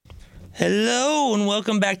Hello and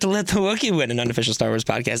welcome back to Let the Wookiee Win, an unofficial Star Wars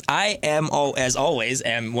podcast. I am, as always,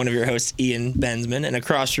 one of your hosts, Ian Bensman, and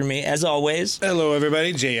across from me, as always... Hello,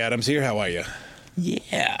 everybody. Jay Adams here. How are you?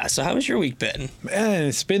 Yeah. So how has your week been? Man,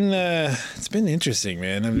 it's been interesting,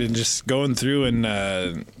 man. I've been just going through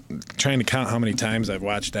and trying to count how many times I've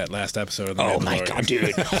watched that last episode of The Mandalorian. Oh my god,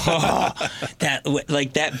 dude!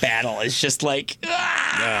 That battle is just like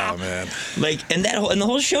oh man, and the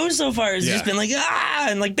whole show so far has just been like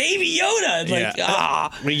and like Baby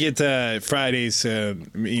Yoda, We get Fridays.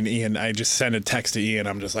 Ian, I just send a text to Ian.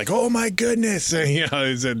 I'm just like, oh my goodness,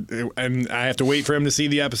 and I have to wait for him to see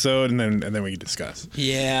the episode, and then we discuss.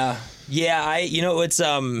 Yeah. It's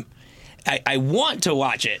I want to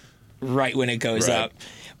watch it right when it goes up.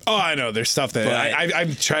 Oh, I know. There's stuff that I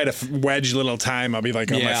try to wedge a little time. I'll be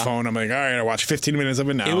like on my phone. I'm like, all right, I'll watch 15 minutes of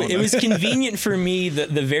it now. It was convenient for me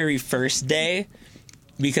the very first day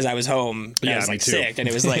because I was home and I was like sick, and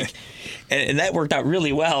it was like, and that worked out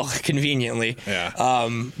really well, conveniently. Yeah. Oh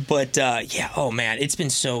man, it's been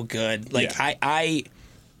so good. Like I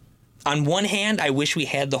on one hand, I wish we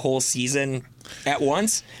had the whole season at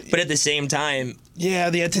once, but at the same time, the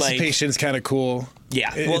anticipation is kind of cool.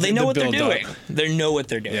 Yeah, well, they know what they're doing. They know what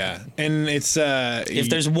they're doing. Yeah, and it's... if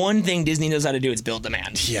there's one thing Disney knows how to do, it's build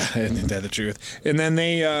demand. Yeah, isn't that the truth? And then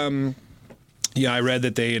they... I read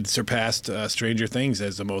that they had surpassed Stranger Things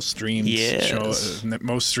as the most streamed show.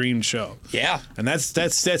 Yeah, and that's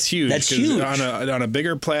huge. That's huge on a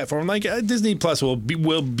bigger platform like Disney Plus will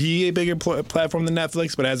be a bigger platform than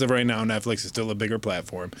Netflix, but as of right now, Netflix is still a bigger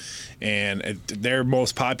platform, and their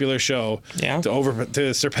most popular show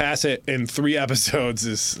to surpass it in 3 episodes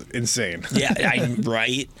is insane. Yeah,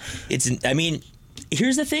 right.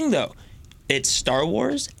 Here's the thing though. It's Star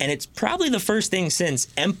Wars, and it's probably the first thing since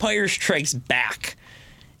Empire Strikes Back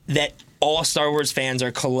that all Star Wars fans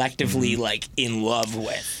are collectively in love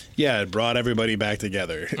with. Yeah, it brought everybody back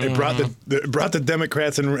together. It brought the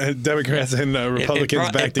Democrats and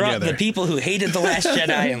Republicans back together. It brought the people who hated The Last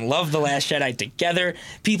Jedi and loved The Last Jedi together.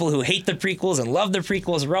 People who hate the prequels and love the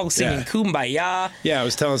prequels. We're all singing Kumbaya. Yeah, I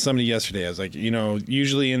was telling somebody yesterday. I was like,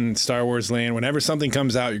 usually in Star Wars land, whenever something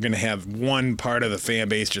comes out, you're going to have one part of the fan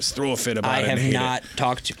base just throw a fit about it. I have not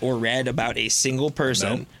talked or read about a single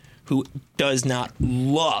person who does not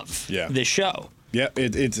love the show. Yeah,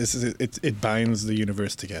 it binds the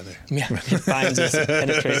universe together. Yeah, it binds us, it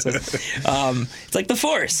penetrates us. It's like the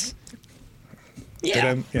Force.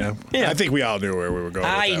 Yeah. I think we all knew where we were going.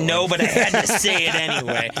 I know, but I had to say it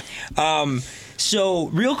anyway. So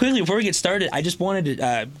real quickly before we get started, I just wanted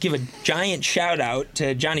to give a giant shout out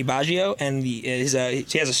to Johnny Baggio, and he has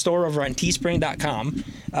a store over on teespring.com.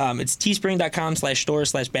 It's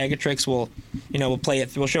teespring.com/store/Bagatrix. We'll play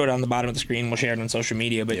it. We'll show it on the bottom of the screen. We'll share it on social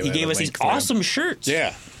media. But he gave us these awesome shirts.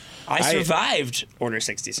 Yeah. I survived Order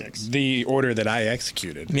 66. The order that I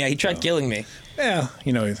executed. Yeah, he tried killing me. Yeah,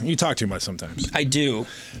 you talk too much sometimes. I do.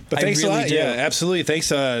 But thanks a lot. Yeah, absolutely. Thanks,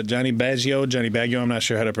 Johnny Baggio. I'm not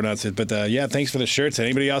sure how to pronounce it, but thanks for the shirts.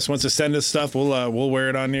 Anybody else wants to send us stuff, we'll wear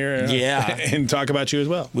it on here. And talk about you as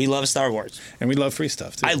well. We love Star Wars, and we love free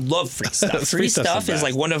stuff too. I love free stuff. Free stuff is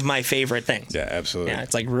like one of my favorite things. Yeah, absolutely. Yeah,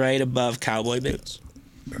 it's like right above cowboy boots.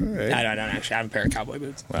 All right. I don't actually. I have a pair of cowboy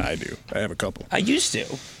boots. Well, I do. I have a couple. I used to.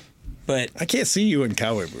 But I can't see you in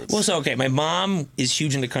cowboy boots. Well, my mom is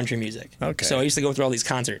huge into country music. Okay. So I used to go through all these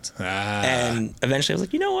concerts. And eventually I was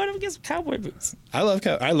like, you know what? I'm going to get some cowboy boots. I love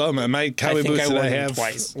my cowboy boots that I have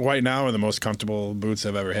right now are the most comfortable boots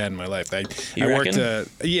I've ever had in my life. I reckon?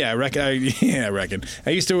 I reckon. I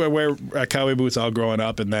used to wear cowboy boots all growing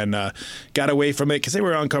up, and then got away from it because they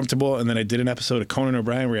were uncomfortable. And then I did an episode of Conan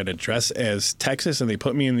O'Brien where I had to dress as Texas, and they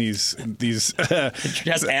put me in these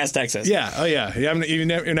dress as Texas. Yeah. Oh yeah. You've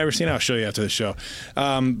never seen it. I'll show you after the show.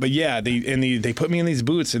 They put me in these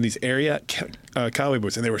boots, in these area cowboy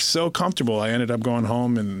boots, and they were so comfortable. I ended up going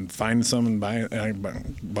home and finding some and I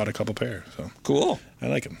bought a couple pair. So cool. I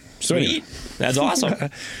like them. Sweet. That's awesome.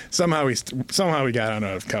 somehow we got on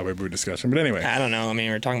a cowboy boot discussion, but anyway. I don't know. We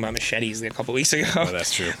were talking about machetes a couple weeks ago. Oh,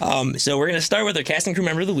 that's true. So we're going to start with our cast and crew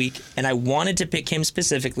member of the week, and I wanted to pick him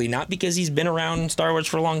specifically, not because he's been around Star Wars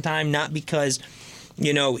for a long time, not because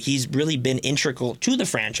he's really been integral to the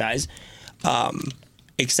franchise,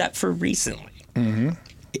 except for recently. Mm-hmm.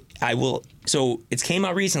 So it came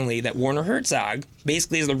out recently that Werner Herzog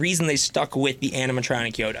basically is the reason they stuck with the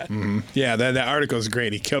animatronic Yoda. Mm-hmm. Yeah, that article is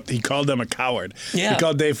great. He called them a coward. Yeah. He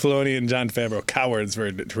called Dave Filoni and Jon Favreau cowards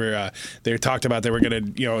for they talked about they were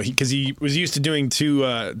going to, because he was used to doing two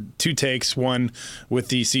takes, one with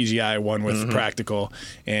the CGI, one with the practical,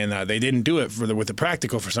 and they didn't do it with the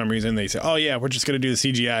practical for some reason. They said, "Oh yeah, we're just going to do the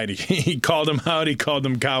CGI." And he called them out. He called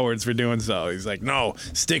them cowards for doing so. He's like, "No,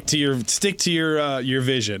 stick to your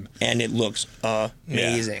vision." And it looks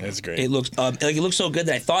amazing. Yeah, it's great. It looks it looks so good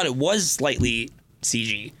that I thought it was slightly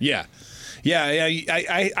CG. Yeah.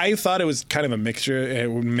 I thought it was kind of a mixture.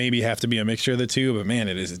 It would maybe have to be a mixture of the two, but man,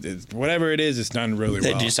 it's whatever it is, it's done really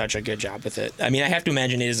well. They do such a good job with it. I mean, I have to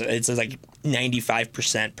imagine it's like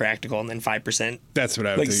 95% practical and then 5%. That's what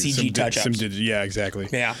I would think. CG touch-ups. Yeah, exactly.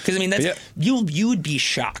 Yeah, because I mean you would be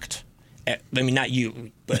shocked. I mean, not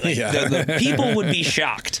you, but like the people would be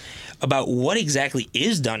shocked about what exactly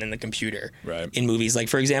is done in the computer in movies. Like,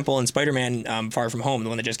 for example, in Spider-Man Far From Home, the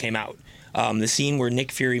one that just came out, the scene where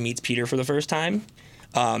Nick Fury meets Peter for the first time,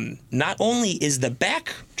 not only is the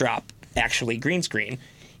backdrop actually green screen,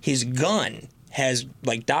 his gun has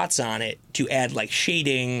like dots on it to add like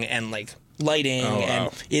shading and like lighting,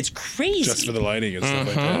 and it's crazy. Just for the lighting and stuff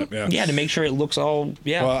like that. Yeah, to make sure it looks all.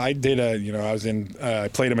 Yeah. Well, I did I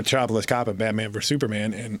played a Metropolis cop in Batman vs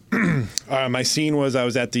Superman, and my scene was I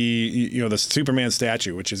was at the Superman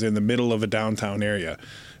statue, which is in the middle of a downtown area.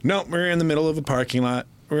 No, we're in the middle of a parking lot.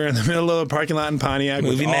 We're in the middle of a parking lot in Pontiac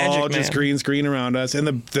with all just green screen around us, and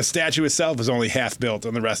the statue itself was only half built,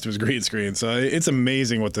 and the rest was green screen. So it's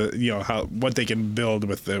amazing what what they can build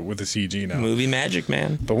with the CG now. Movie magic,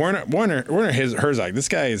 man. But Werner Herzog, this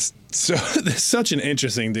guy is such an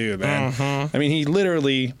interesting dude, man. I mean, he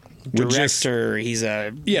literally. Director, he's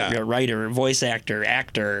a writer, voice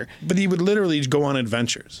actor. But he would literally go on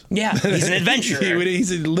adventures. Yeah, he's an adventurer.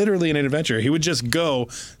 He's literally an adventurer. He would just go,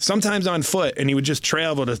 sometimes on foot, and he would just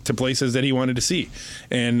travel to places that he wanted to see.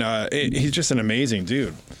 And he's just an amazing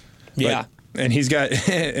dude. Yeah. And he's got,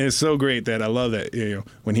 it's so great that I love that,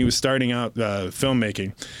 when he was starting out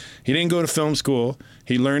filmmaking, he didn't go to film school.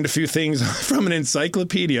 He learned a few things from an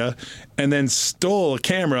encyclopedia and then stole a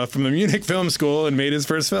camera from the Munich Film School and made his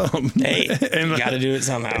first film. Hey, you got to do it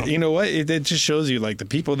somehow. You know what? It just shows you, like, the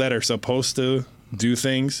people that are supposed to do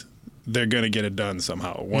things, they're going to get it done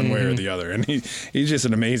somehow, one way or the other. And he's just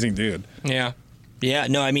an amazing dude. Yeah. Yeah,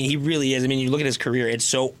 no, I mean, he really is. I mean, you look at his career, it's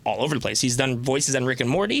so all over the place. He's done voices on Rick and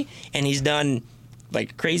Morty, and he's done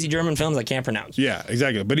like crazy German films I can't pronounce. Yeah,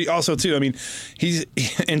 exactly. But he also, too, I mean, he's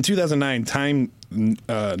in 2009, Time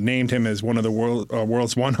named him as one of the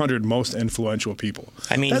world's 100 most influential people.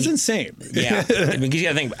 I mean, that's insane. Yeah, I mean, you got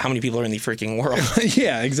to think how many people are in the freaking world.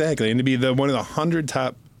 Yeah, exactly. And to be one of the 100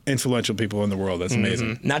 top influential people in the world, that's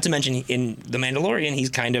amazing. Not to mention in The Mandalorian, he's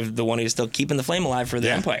kind of the one who's still keeping the flame alive for the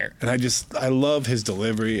Empire. And I love his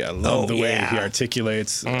delivery. I love the way he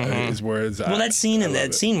articulates his words. Well, that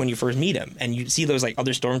scene when you first meet him and you see those like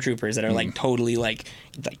other stormtroopers that are like totally like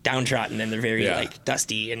downtrodden and they're very like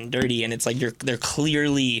dusty and dirty, and it's like they're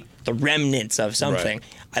clearly the remnants of something. Right.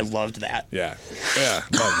 I loved that. Yeah.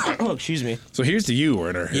 Oh, excuse me. So here's to you,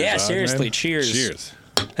 Werner. Yeah, seriously. Man. Cheers.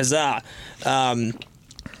 Huzzah.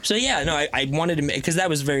 So yeah, no, I wanted to make, because that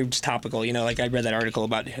was very topical, like I read that article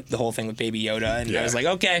about the whole thing with Baby Yoda, and I was like,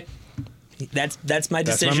 okay, that's my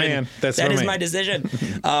decision. That's my man. That is my decision.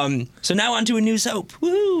 So now on to a new soap.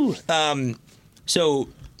 Woo! So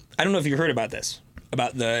I don't know if you heard about this,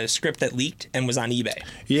 about the script that leaked and was on eBay.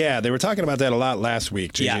 Yeah, they were talking about that a lot last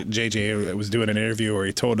week. JJ was doing an interview where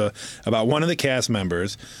he told about one of the cast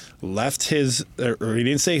members left or he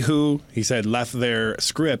didn't say who, he said left their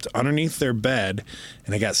script underneath their bed,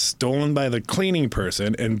 and it got stolen by the cleaning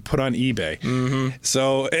person and put on eBay.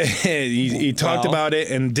 So he talked about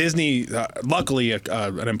it, and Disney, luckily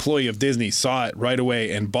an employee of Disney saw it right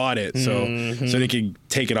away and bought it so they could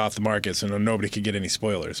take it off the market so nobody could get any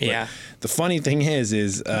spoilers. But the funny thing is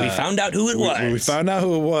we found out who it was. We found out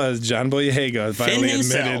who it was. John Boyega finally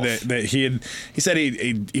admitted that he said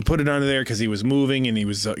he put it under there because he was moving and he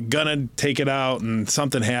was gonna take it out, and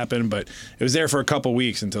something happened, but it was there for a couple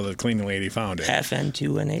weeks until the cleaning lady found it.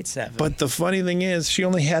 FN2187. But the funny thing is, she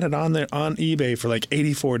only had it on there on eBay for like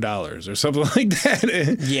 $84 or something like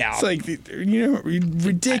that. Yeah, it's like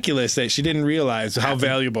ridiculous that she didn't realize how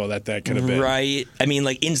valuable that could have been. Right. I mean,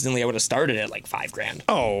 like instantly, I would have started at like $5,000.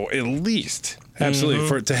 Oh, at least absolutely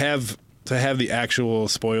for to have the actual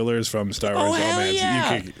spoilers from Star Wars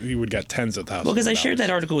Romance, you would get tens of thousands. Well, because I shared that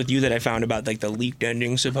article with you that I found about like the leaked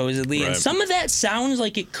ending supposedly, and some of that sounds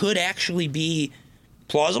like it could actually be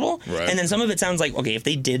plausible, and then some of it sounds like, okay, if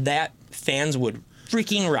they did that, fans would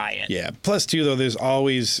freaking riot. Yeah. Plus, too, though, there's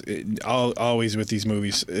always with these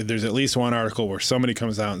movies, there's at least one article where somebody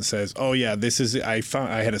comes out and says, "Oh yeah, this is I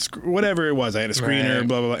had whatever it was, I had a screener, right.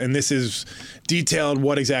 blah blah blah, and this is detailed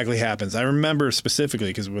what exactly happens." I remember specifically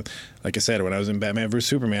because, like I said, when I was in Batman vs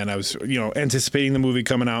Superman, I was anticipating the movie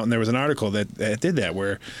coming out, and there was an article that did that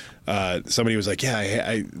where somebody was like,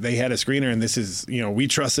 "Yeah, they had a screener, and this is we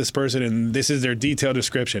trust this person, and this is their detailed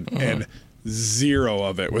description," and zero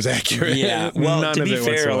of it was accurate. Yeah, well, None to be fair,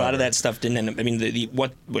 whatsoever. A lot of that stuff didn't end up. I mean, the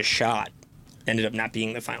what was shot ended up not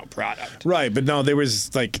being the final product. Right, but no, there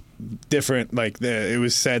was like different. Like it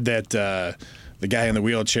was said that the guy in the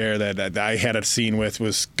wheelchair that I had a scene with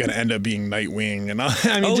was going to end up being Nightwing, and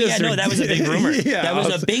that was a big rumor. That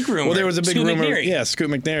was a big rumor. Well, there was a big rumor. McNairy. Yeah, Scoot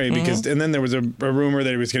McNairy, because and then there was a rumor that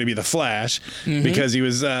he was going to be the Flash because he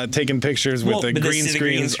was taking pictures with the green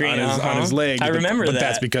screens on his leg. I remember that. But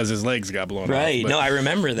that's because his legs got blown off. Right. No, I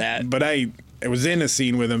remember that. But I was in a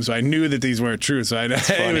scene with him, so I knew that these weren't true. So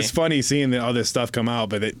it was funny seeing all this stuff come out,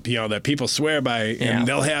 but that people swear by, and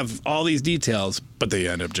they'll have all these details, but they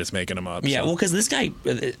end up just making them up. Yeah, well, because this guy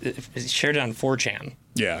shared it on 4chan.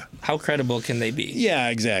 Yeah. How credible can they be? Yeah,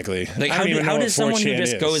 exactly. Like, how does someone who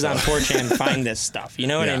just goes on 4chan find this stuff? You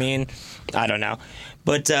know what I mean? I don't know.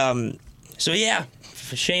 But, so yeah,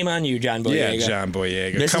 shame on you, John Boyega. Yeah, John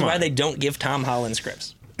Boyega. This is why they don't give Tom Holland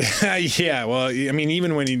scripts. Yeah, well, I mean,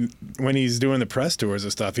 even when he's doing the press tours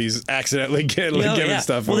and stuff, he's accidentally giving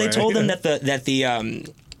stuff away. Well, they told him that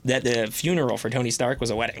the funeral for Tony Stark was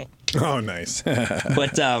a wedding. Oh, nice.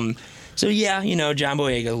 But so yeah, John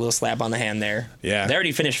Boyega, a little slap on the hand there. Yeah, they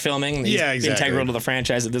already finished filming. He's integral to the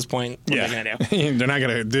franchise at this point. What are they gonna do? They're not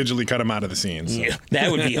gonna digitally cut him out of the scenes. So. Yeah,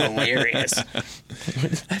 that would be hilarious.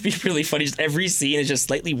 That'd be really funny. Just every scene is just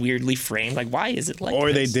slightly weirdly framed. Like, why is it like?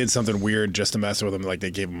 Or this? they did something weird just to mess with him, like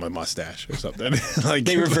they gave him a mustache or something. Like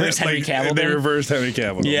they reversed Henry Cavill. They reversed Henry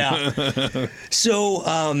Cavill. Yeah.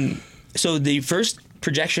 So the first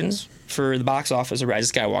projections for the box office of Rise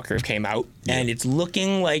of Skywalker came out, and it's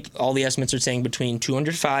looking like all the estimates are saying between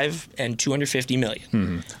 205 and 250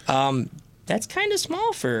 million. That's kind of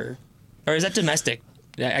small or is that domestic?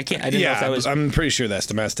 I didn't know if that was. I'm pretty sure that's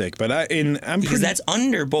domestic, but that's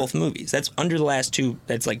under both movies. That's under the last two.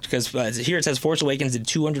 That's like because here it says Force Awakens did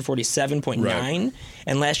 247.9,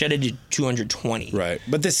 and Last Jedi did 220. Right,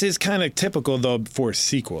 but this is kind of typical though for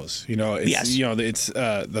sequels. It's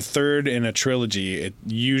the third in a trilogy. It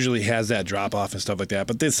usually has that drop off and stuff like that.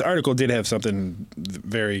 But this article did have something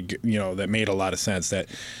very that made a lot of sense. That.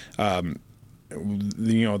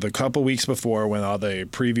 The couple weeks before when all the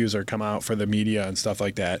previews are come out for the media and stuff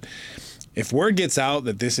like that, if word gets out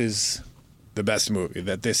that this is the best movie,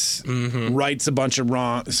 that this rights a bunch of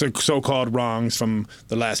so-called wrongs from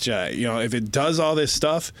The Last Jedi, if it does all this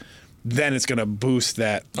stuff, then it's going to boost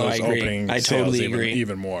those opening sales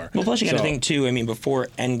even more. Well, plus you got to think too, I mean, before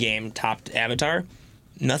Endgame topped Avatar,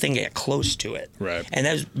 nothing got close to it. Right. And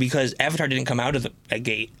that was because Avatar didn't come out of a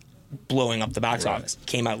gate blowing up the box office. It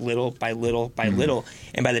came out little by little by little,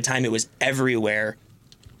 and by the time it was everywhere,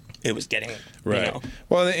 it was getting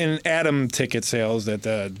Well, in Atom ticket sales that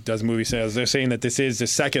does movie sales, they're saying that this is the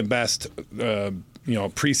second best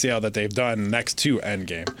pre-sale that they've done next to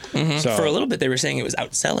Endgame. So, for a little bit, they were saying it was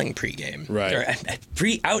outselling pre-game. Right. Or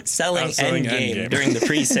outselling Endgame during the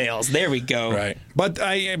pre-sales. There we go. Right. But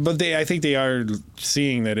I think they are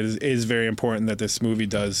seeing that it is very important that this movie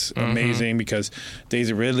does amazing because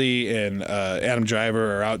Daisy Ridley and Adam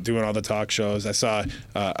Driver are out doing all the talk shows. I saw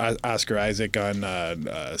Oscar Isaac on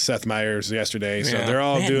Seth Meyers yesterday. So they're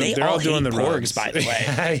all doing the porgs, by the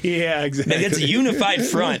way. Yeah, exactly. Like, it's a unified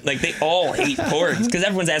front. Like, they all hate porgs. Because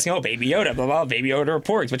everyone's asking, Baby Yoda, blah, blah, Baby Yoda or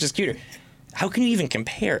porgs, which is cuter. How can you even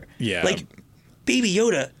compare? Yeah. Like, Baby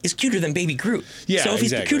Yoda is cuter than Baby Groot. Yeah, so if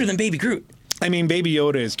he's cuter than Baby Groot. I mean, Baby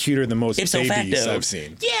Yoda is cuter than most babies I've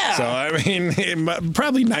seen. Yeah. So, I mean,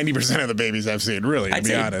 probably 90% of the babies I've seen, really, to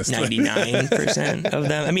be honest. 99% of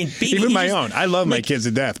them. I mean, even my own. I love my kids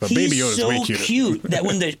to death, but Baby Yoda's way cuter. He's so cute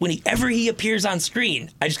that whenever he appears on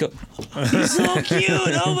screen, I just go, he's so cute.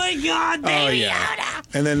 Oh, my God, Baby Yoda.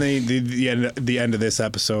 And then the end of this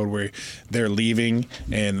episode where they're leaving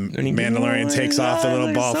and Mandalorian takes off the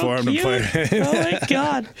little ball for him to play. Oh, my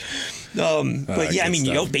God. But yeah, I mean,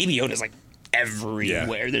 Baby Yoda's like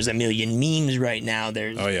everywhere. There's a million memes right now.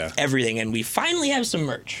 There's everything, and we finally have some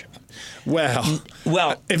merch. Well,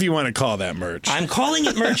 if you want to call that merch. I'm calling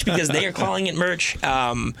it merch because they are calling it merch.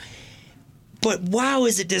 But wow,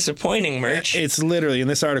 is it disappointing merch? It's literally, and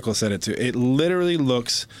this article said it too, it literally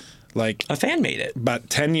looks Like a fan made it about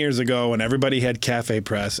 10 years ago when everybody had Cafe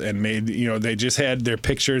Press and made, they just had their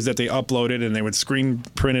pictures that they uploaded and they would screen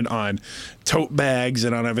print it on tote bags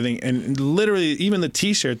and on everything. And literally even the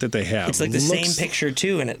T-shirt that they have. It's like the same picture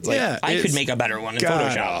too. And it's like, I could make a better one in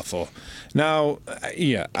Photoshop. Awful. Now,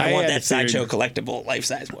 I want that Sideshow collectible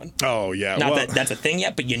life-size one. Oh, yeah. Not that that's a thing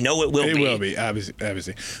yet, but it will be. It will be,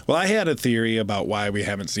 obviously. Well, I had a theory about why we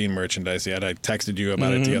haven't seen merchandise yet. I texted you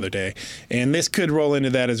about it the other day. And this could roll into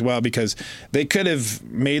that as well because they could have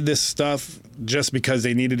made this stuff just because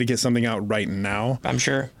they needed to get something out right now. I'm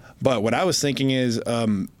sure. But what I was thinking is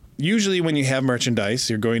usually when you have merchandise,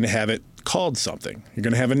 you're going to have it called something. You're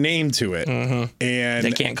going to have a name to it, and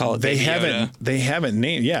they can't call it. They haven't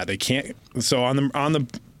named. Yeah, they can't. So on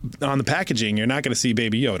the packaging, you're not going to see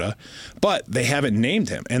Baby Yoda, but they haven't named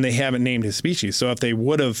him, and they haven't named his species. So if they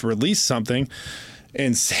would have released something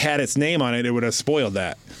and had its name on it, it would have spoiled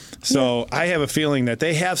that. So I have a feeling that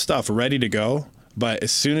they have stuff ready to go, but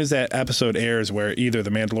as soon as that episode airs, where either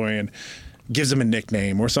the Mandalorian gives them a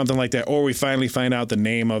nickname or something like that, or we finally find out the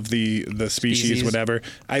name of the species, whatever.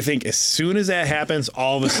 I think as soon as that happens,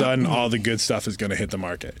 all of a sudden, all the good stuff is going to hit the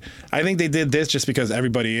market. I think they did this just because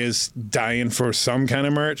everybody is dying for some kind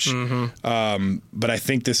of merch. But I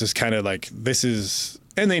think this is kind of like,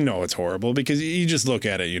 and they know it's horrible because you just look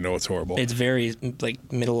at it, it's horrible. It's very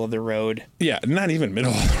middle of the road. Yeah, not even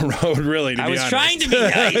middle of the road, really. To be honest. Trying to be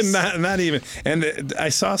nice. not even. And I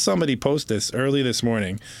saw somebody post this early this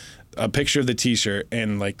morning. A picture of the T-shirt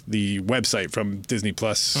and the website from Disney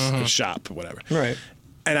Plus shop, whatever. Right.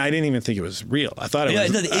 And I didn't even think it was real. I thought it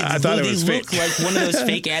was. I thought it was fake. Looked like one of those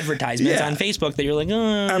fake advertisements on Facebook that you're like,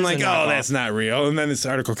 I'm like, that's not real. And then this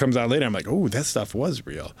article comes out later. I'm like, oh, that stuff was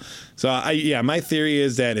real. So my theory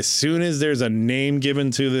is that as soon as there's a name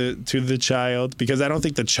given to the child, because I don't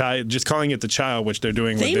think the child, just calling it the child, which they're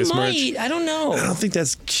doing with this merch. I don't know. I don't think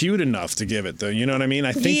that's cute enough to give it though. You know what I mean?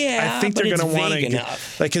 I think they're going to want to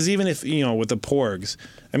because even if with the Porgs.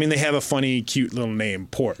 I mean, they have a funny, cute little name,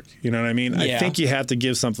 Porg. You know what I mean? Yeah. I think you have to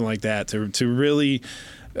give something like that to really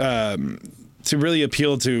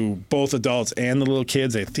appeal to both adults and the little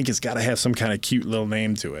kids. I think it's got to have some kind of cute little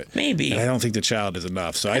name to it. Maybe. And I don't think the child is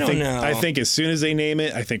enough. So I think as soon as they name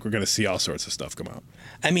it, I think we're going to see all sorts of stuff come out.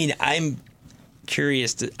 I mean, I'm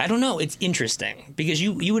curious. I don't know. It's interesting because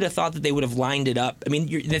you would have thought that they would have lined it up. I mean,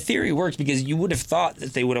 the theory works because you would have thought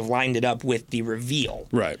that they would have lined it up with the reveal.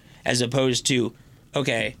 Right. As opposed to...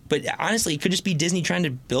 Okay, but honestly, it could just be Disney trying to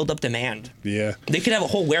build up demand. Yeah. They could have a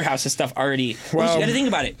whole warehouse of stuff already. Well, you got to think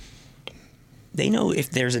about it. They know if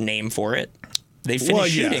there's a name for it. They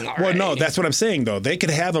finished shooting already. Well, no, that's what I'm saying, though. They could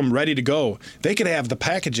have them ready to go. They could have the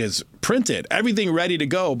packages printed, everything ready to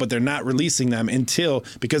go, but they're not releasing them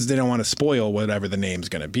because they don't want to spoil whatever the name's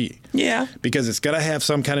going to be. Yeah. Because it's got to have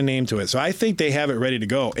some kind of name to it. So I think they have it ready to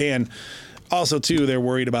go. And... also, too, they're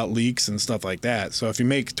worried about leaks and stuff like that. So if you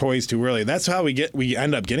make toys too early, that's how we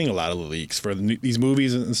end up getting a lot of the leaks for these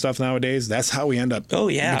movies and stuff nowadays. That's how we end up. Oh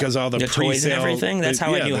yeah, because all the toys and everything. That's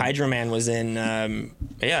how I knew Hydro Man was in.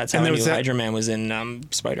 That's how I knew Hydro Man was in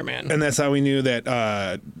Spider-Man. And that's how we knew that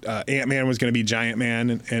Ant-Man was going to be Giant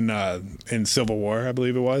Man in Civil War, I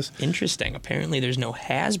believe it was. Interesting. Apparently, there's no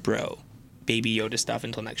Hasbro Baby Yoda stuff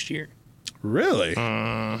until next year. Really?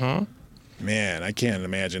 Uh-huh. Man, I can't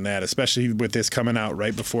imagine that, especially with this coming out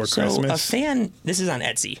right before Christmas. This is on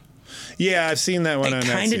Etsy. Yeah, I've seen that one on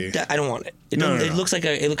Etsy. I don't want it. It kind of looks like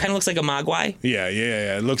a Mogwai. Yeah.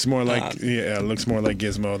 It looks more like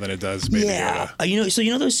Gizmo than it does Baby Yoda.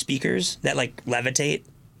 So those speakers that levitate.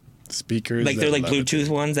 Speakers, they're Bluetooth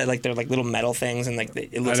ones that they're little metal things and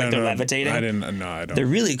it looks like they're levitating. I don't. They're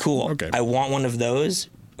really cool. Okay. I want one of those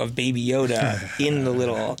of Baby Yoda in the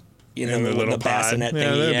little. The little bassinet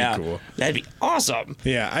thing. That'd be cool. That'd be awesome.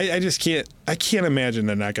 Yeah, I just can't. I can't imagine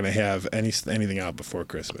they're not going to have anything out before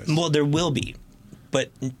Christmas. Well, there will be,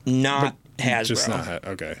 but not Hasbro. Just not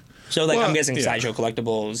okay. So I'm guessing Sideshow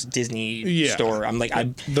Collectibles, Disney store. I'm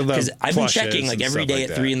because I've been checking every day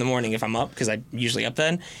at 3 a.m. if I'm up because I'm usually up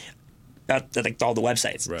then. All the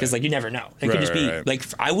websites because you never know. It could just be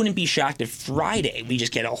I wouldn't be shocked if Friday we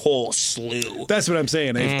just get a whole slew. That's what I'm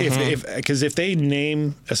saying. If they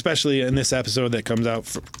name, especially in this episode that comes out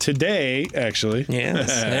today, actually,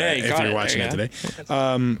 if you're watching it today,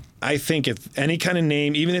 I think if any kind of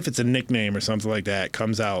name, even if it's a nickname or something like that,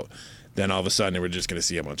 comes out, then all of a sudden we're just going to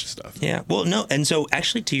see a bunch of stuff. Yeah. Well, no, and so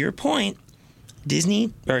actually to your point.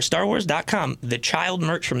 Disney or StarWars.com, the child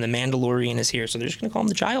merch from The Mandalorian is here, so they're just going to call him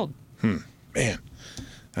the Child. Man.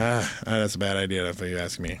 That's a bad idea if you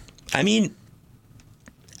ask me. I mean...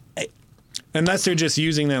 unless they're just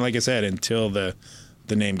using that, like I said, until the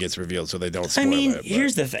name gets revealed so they don't spoil it.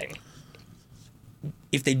 Here's the thing.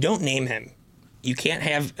 if they don't name him, you can't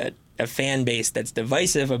have a fan base that's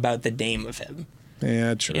divisive about the name of him.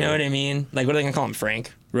 Yeah, true. You know what I mean? Like, what are they going to call him,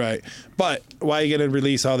 Frank? Right. But why are you going to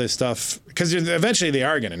release all this stuff? Because eventually they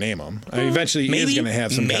are going to name him. I mean, eventually he is going to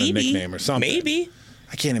have some kind of nickname or something. Maybe.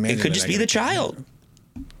 I can't imagine. It could just be the child.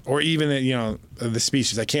 Or even, the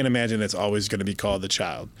species. I can't imagine it's always going to be called the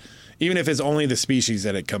child. Even if it's only the species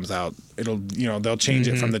that it comes out, it'll, they'll change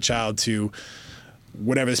it from the child to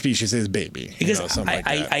whatever the species is, baby. Because something like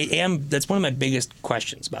that. That's one of my biggest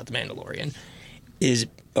questions about The Mandalorian is,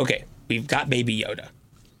 okay, we've got Baby Yoda.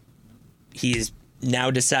 He's now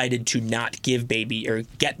decided to not get Baby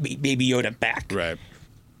Yoda back. Right.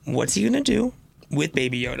 What's he going to do with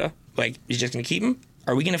Baby Yoda? Like, he's just going to keep him?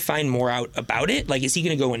 Are we going to find more out about it? Like, is he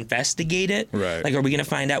going to go investigate it? Right. Like, are we going to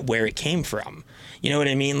find out where it came from? You know what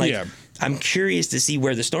I mean? Like, I'm curious to see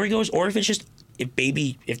where the story goes, or if it's just, if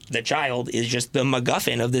the child is just the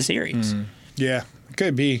MacGuffin of the series. Yeah, it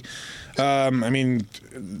could be. I mean,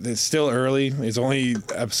 it's still early. It's only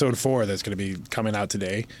episode 4 that's going to be coming out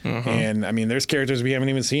today. And, I mean, there's characters we haven't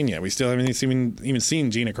even seen yet. We still haven't even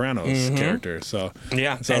seen Gina Carano's character. So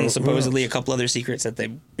and supposedly a couple other secrets that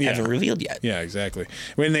they haven't revealed yet. Yeah, exactly.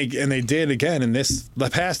 They did, again, in the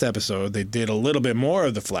past episode, they did a little bit more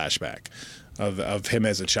of the flashback of him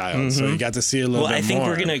as a child. So you got to see a little bit more.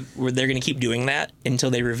 Well, I think they're gonna keep doing that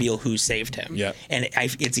until they reveal who saved him. Yeah. And I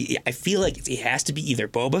feel like it has to be either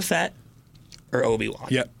Boba Fett or Obi-Wan.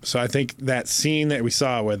 Yep. So I think that scene that we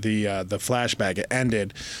saw with the flashback, it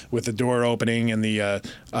ended with the door opening and the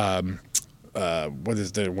what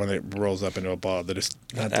is the one that rolls up into a ball?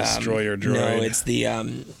 Not destroyer droid. No, it's the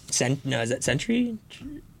is that Sentry?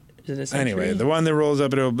 Anyway, the one that rolls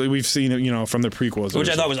up, we've seen it, from the prequels. Which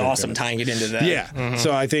I thought was awesome, tying it into that. Yeah.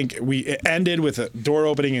 So I think it ended with a door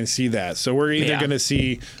opening and see that. So we're either going to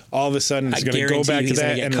see all of a sudden it's going to go back to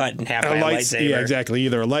that and cut in half by a lightsaber. Yeah, exactly.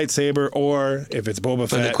 Either a lightsaber or if it's Boba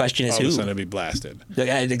Fett, the question is all who? of a sudden it'll be blasted.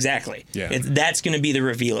 Exactly. Yeah. That's going to be the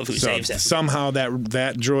reveal of who saves him. Somehow that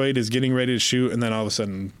droid is getting ready to shoot, and then all of a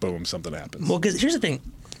sudden, boom, something happens. Well, because here's the thing.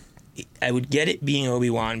 I would get it being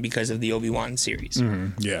Obi-Wan because of the Obi-Wan series.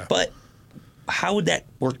 Yeah. But how would that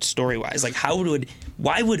work story-wise? Like,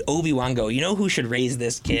 why would Obi-Wan go, who should raise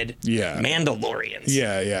this kid? Yeah. Mandalorians.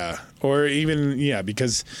 Yeah. Or even,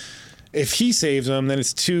 because if he saves him, then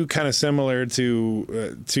it's too kind of similar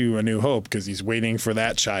to A New Hope, because he's waiting for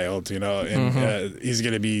that child, and he's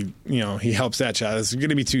going to be, he helps that child. It's going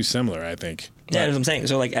to be too similar, I think. Yeah, that's what I'm saying.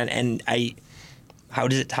 So, like, how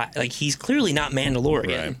does it tie? Like, he's clearly not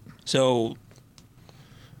Mandalorian. Right. So.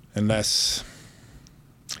 Unless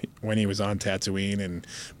when he was on Tatooine and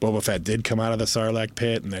Boba Fett did come out of the Sarlacc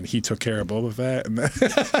pit and then he took care of Boba Fett.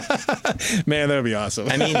 Man, that would be awesome.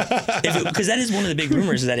 I mean, because that is one of the big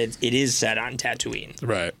rumors, is that it is set on Tatooine.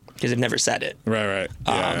 Right. Because they've never said it. Right.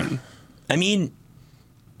 Yeah. I mean,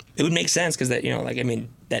 it would make sense because that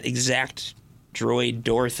exact droid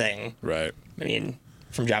door thing. Right. I mean,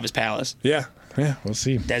 from Jabba's palace. Yeah, we'll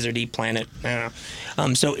see. Deserty planet. I don't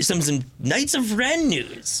know. So some Knights of Ren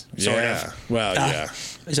news. Sort of. Well, yeah.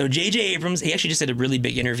 So J.J. Abrams, he actually just did a really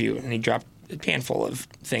big interview, and he dropped a handful of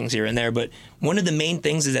things here and there. But one of the main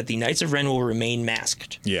things is that the Knights of Ren will remain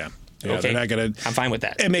masked. Yeah. Yeah, okay. They're not gonna. I'm fine with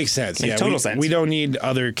that. It makes sense. Makes total sense. We don't need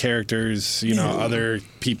other characters, other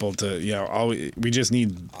people to, we just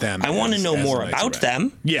need them. I want to know more about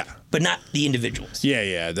them. Yeah. But not the individuals.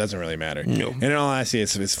 Yeah. It doesn't really matter. No. And in all honesty,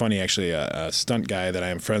 it's funny, actually, a stunt guy that I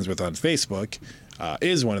am friends with on Facebook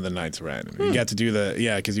is one of the Knights of Ren. He got to do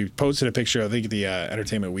because he posted a picture, I think, the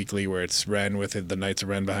Entertainment Weekly, where it's Ren with the Knights of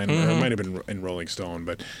Ren behind him. Or it might have been in Rolling Stone,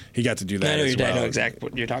 but he got to do that as well. I know exactly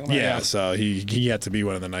what you're talking about. Yeah, so he got to be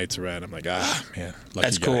one of the Knights of Ren. I'm like, man,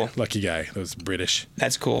 that's guy. Cool. Lucky guy. Those British.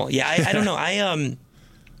 That's cool. Yeah, I don't know.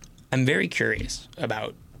 I'm very curious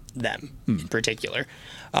about them in particular,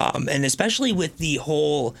 and especially with the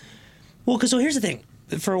whole. Well, so here's the thing.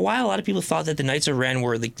 For a while, a lot of people thought that the Knights of Ren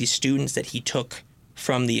were like the students that he took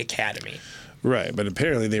from the academy. Right, but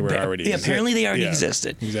apparently they were already. Yeah, apparently they already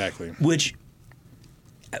existed. Exactly.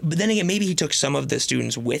 But then again, maybe he took some of the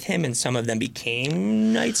students with him, and some of them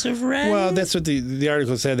became Knights of Ren. Well, that's what the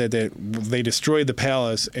article said, that they destroyed the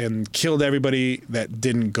palace and killed everybody that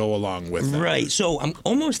didn't go along with them. Right. So I'm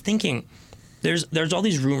almost thinking there's all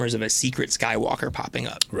these rumors of a secret Skywalker popping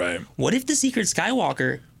up. Right. What if the secret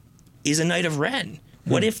Skywalker is a Knight of Ren?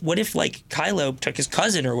 What if like Kylo took his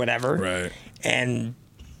cousin or whatever? Right. And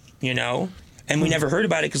and we never heard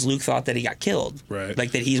about it because Luke thought that he got killed. Right.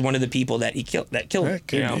 Like that he's one of the people that he killed. That killed. That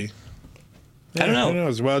could be. I don't know. Who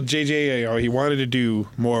knows? Well, JJ, he wanted to do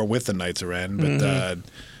more with the Knights of Ren,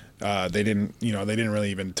 but they didn't. They didn't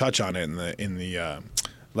really even touch on it in the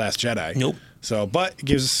Last Jedi. Nope. So, but it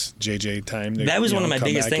gives JJ time to. That was one of my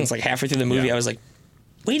biggest things. Like halfway through the movie, I was like,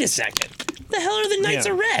 "Wait a second, what the hell are the Knights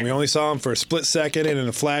of Ren?" We only saw him for a split second and in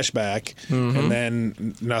a flashback, and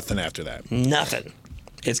then nothing after that. Nothing.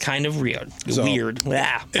 It's kind of weird.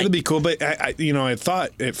 It'll be cool, but I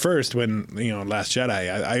thought at first when Last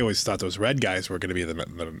Jedi, I always thought those red guys were going to be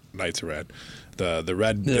the Knights of Red, the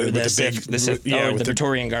red, the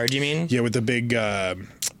Praetorian Guard. You mean? Yeah, with the big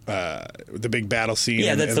battle scene.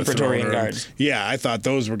 Yeah, that's the Praetorian Guard. Yeah, I thought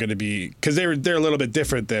those were going to be because they're a little bit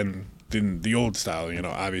different than the old style,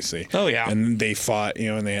 obviously. Oh yeah. And they fought,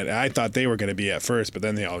 and I thought they were going to be at first, but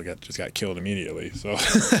then they all just got killed immediately. So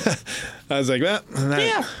I was like, well,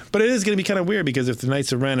 yeah. But it is going to be kind of weird because if the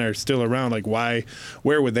Knights of Ren are still around, like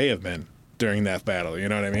where would they have been during that battle? You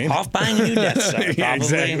know what I mean? Off buying a new Death Star, probably. Yeah,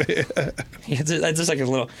 exactly. It's just like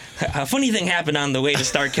a funny thing happened on the way to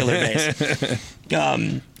Starkiller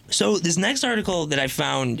Base. So this next article that I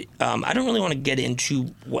found, I don't really want to get into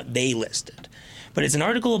what they listed. But it's an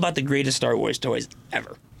article about the greatest Star Wars toys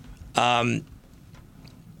ever. I've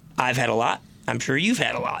had a lot. I'm sure you've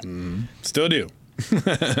had a lot. Still do.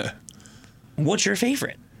 What's your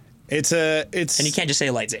favorite? It's and you can't just say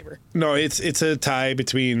a lightsaber. No, it's a tie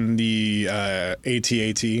between the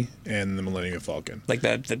AT-AT and the Millennium Falcon. Like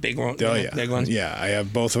the big one. Oh yeah, big ones. Yeah, I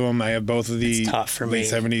have both of them. I have both of the late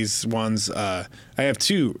 '70s ones. I have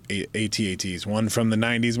two AT-ATs. One from the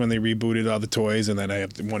 '90s when they rebooted all the toys, and then I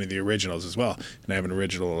have one of the originals as well. And I have an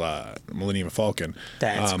original Millennium Falcon.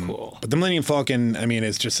 That's cool. But the Millennium Falcon, I mean,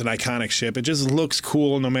 it's just an iconic ship. It just looks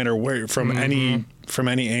cool no matter where from any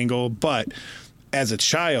angle. But as a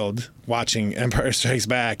child watching Empire Strikes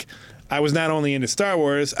Back, I was not only into Star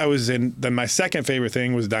Wars, I was my second favorite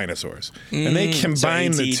thing was dinosaurs. And they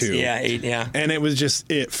combined the two. Yeah. And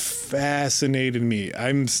it fascinated me.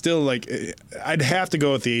 I'm still like, I'd have to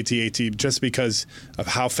go with the AT-AT just because of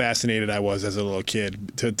how fascinated I was as a little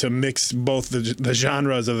kid to mix both the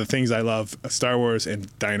genres of the things I love, Star Wars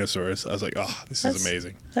and dinosaurs. I was like, oh, this is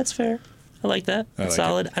amazing. That's fair. I like that. That's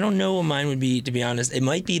solid. I don't know what mine would be, to be honest. It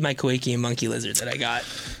might be my Kowakian Monkey Lizard that I got.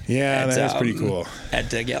 Yeah, that's pretty cool. At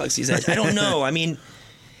Galaxy's Edge. I don't know. I mean,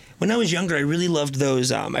 when I was younger, I really loved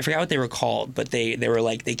those. I forgot what they were called, but they were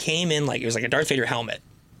like, they came in like, it was like a Darth Vader helmet.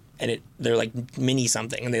 And they're like mini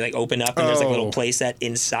something. And they like open up and there's like a little play set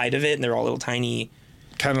inside of it. And they're all little tiny.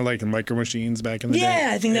 Kind of like Micro Machines back in the day. Yeah,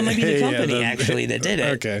 I think that might be the company actually that did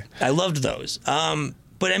it. Okay. I loved those.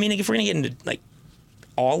 But I mean, if we're going to get into like,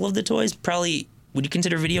 all of the toys, probably, would you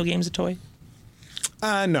consider video games a toy?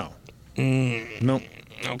 No. Nope.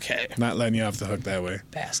 Okay. Not letting you off the hook that way.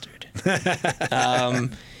 Bastard.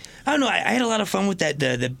 I don't know. I had a lot of fun with that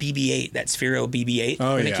the BB-8, that Sphero BB-8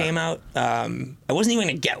 when it came out. I wasn't even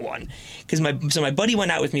going to get one because my buddy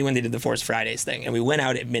went out with me when they did the Force Fridays thing, and we went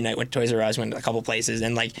out at midnight, went to Toys R Us, went to a couple places,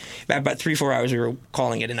 and like about 3-4 hours we were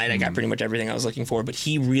calling it a night. I got pretty much everything I was looking for, but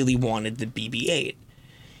he really wanted the BB-8.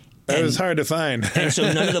 It was hard to find. And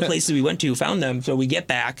so none of the places we went to found them. So we get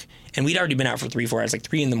back, and we'd already been out for 3-4 hours, like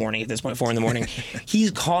 3 in the morning at this point, 4 in the morning. He's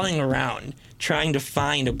calling around, trying to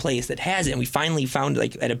find a place that has it. And we finally found,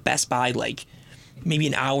 like, at a Best Buy, like, maybe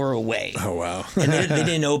an hour away. Oh, wow. And they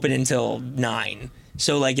didn't open until 9.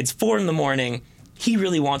 So, like, it's 4 in the morning. He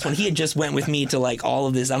really wants one. He had just went with me to, like, all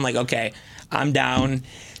of this. I'm like, okay, I'm down.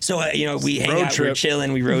 So, we hang out, we're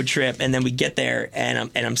chilling, we road trip, and then we get there, and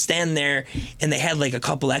I'm standing there, and they had, like, a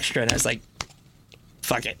couple extra, and I was like,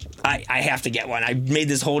 fuck it. I have to get one. I made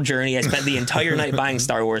this whole journey. I spent the entire night buying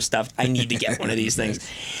Star Wars stuff. I need to get one of these things.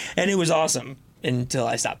 And it was awesome until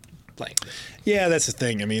I stopped playing. Yeah, that's the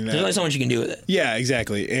thing. I mean, there's only so much you can do with it. Yeah,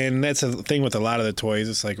 exactly. And that's the thing with a lot of the toys.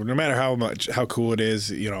 It's like, no matter how cool it is,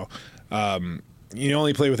 you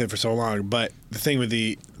only play with it for so long. But the thing with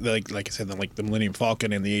like I said, the Millennium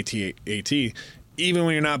Falcon and the AT-AT, even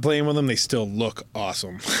when you're not playing with them, they still look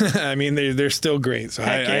awesome. I mean, they're still great. So I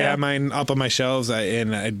have mine up on my shelves,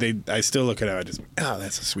 and I still look at it. I just,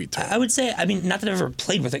 that's a sweet toy. I would say, I mean, not that I've ever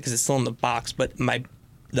played with it because it's still in the box, but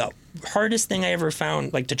the hardest thing I ever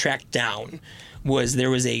found, like, to track down was there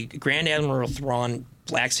was a Grand Admiral Thrawn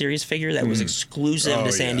Black Series figure that was exclusive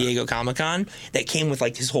to San Diego Comic-Con that came with,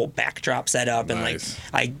 like, his whole backdrop set up, and like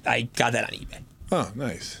I got that on eBay. Oh,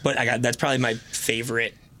 nice. But that's probably my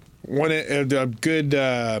favorite. A good,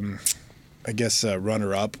 I guess,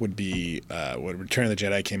 runner-up would be when Return of the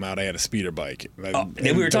Jedi came out. I had a speeder bike.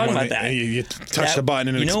 We were talking about that. You touch the button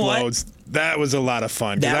and it explodes. That was a lot of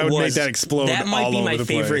fun. I would make that explode all over the place. That might be my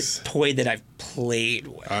favorite toy that I've played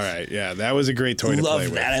with. All right, yeah, that was a great toy to play with.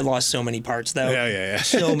 Love that. I lost so many parts, though. Yeah.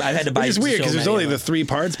 So I've had to buy. Which is weird because there's only the 3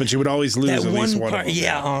 parts, but you would always lose at least one of them.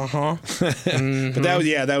 Yeah, But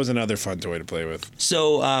that was another fun toy to play with.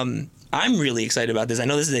 So I'm really excited about this. I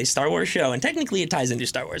know this is a Star Wars show, and technically it ties into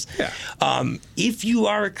Star Wars. Yeah. If you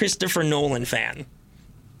are a Christopher Nolan fan,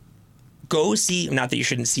 go see, not that you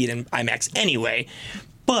shouldn't see it in IMAX anyway,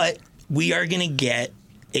 but we are going to get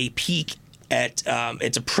a peek at,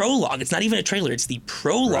 it's a prologue. It's not even a trailer. It's the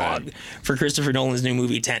prologue for Christopher Nolan's new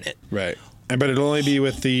movie, Tenet. Right. But it'll only be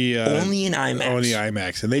with the... only in IMAX. Only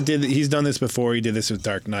IMAX. And he's done this before. He did this with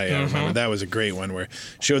Dark Knight. I remember that was a great one where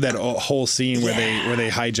showed that whole scene where they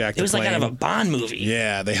hijacked the plane. It was like kind of a Bond movie.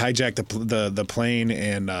 Yeah, they hijacked the plane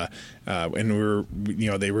and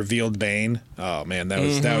they revealed Bane. Oh man, that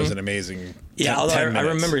was an amazing. Yeah, although I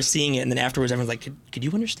remember seeing it, and then afterwards everyone's like, "Could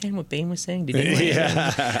you understand what Bane was saying?" Did anyone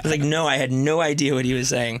I was like, "No, I had no idea what he was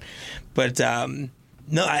saying." But no,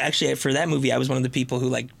 I actually for that movie I was one of the people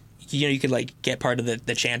who you could get part of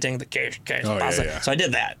the chanting, the cash, So I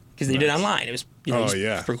did that because they did it online. It was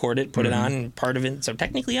record it, put it on, and part of it. So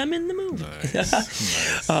technically, I'm in the movie. Nice.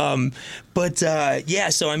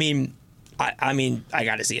 Nice. So I mean, I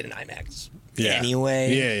got to see it in IMAX. Yeah.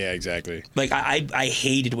 Anyway. Yeah, exactly. Like I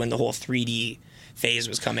hated when the whole 3D phase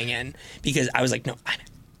was coming in because I was like, no,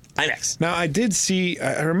 IMAX. Now I did see.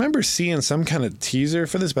 I remember seeing some kind of teaser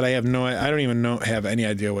for this, but I don't even have any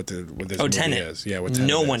idea what this movie Tenet. is. Yeah, what Tenet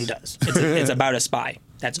No one does. It's about a spy.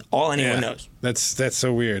 That's all anyone knows. That's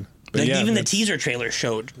so weird. But even the teaser trailer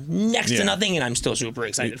showed next to nothing, and I'm still super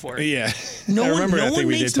excited for it. Yeah, no one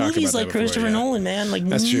makes movies like Christopher Nolan, man. Like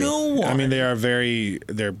that's true. No one. I mean,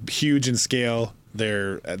 they're huge in scale.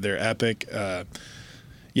 They're epic.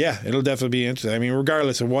 It'll definitely be interesting. I mean,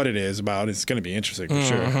 regardless of what it is about, it's going to be interesting for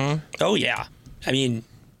sure. Oh yeah. I mean,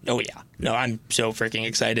 oh yeah. No, I'm so freaking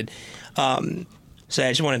excited. So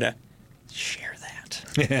I just wanted to share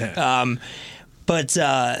that. But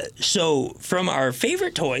so from our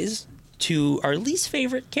favorite toys to our least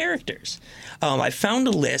favorite characters, I found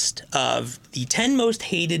a list of the 10 most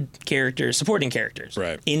hated supporting characters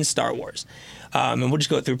in Star Wars. And we'll just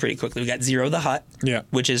go through pretty quickly. We got Zero the Hutt,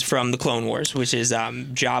 which is from the Clone Wars, which is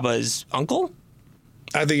Jabba's uncle.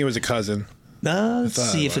 I think it was a cousin. Let's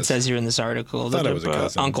see if it says here in this article. I thought it was a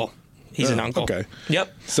cousin. Uncle. He's an uncle. Okay.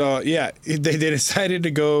 Yep. So they decided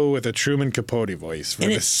to go with a Truman Capote voice for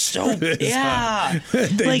and this. It's so what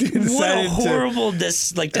a horrible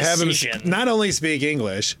decision. Have him not only speak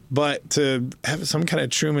English, but to have some kind of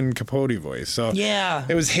Truman Capote voice. So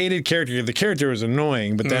it was hated character. The character was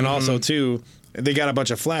annoying, but then also too, they got a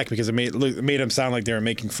bunch of flack because it made them sound like they were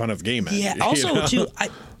making fun of gay men. Yeah. Also too.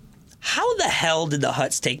 How the hell did the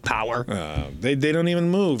Hutts take power? They don't even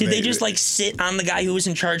move. Did they just sit on the guy who was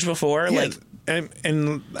in charge before? Yeah,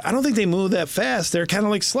 and I don't think they move that fast. They're kind of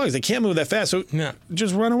like slugs. They can't move that fast, so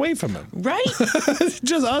just run away from him. Right?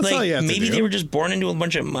 That's all you have to do. Maybe they were just born into a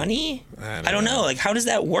bunch of money? I don't know. How does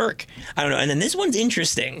that work? I don't know. And then this one's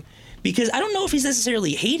interesting because I don't know if he's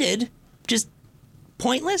necessarily hated, just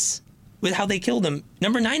pointless with how they killed him.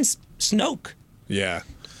 Number 9's Snoke. Yeah.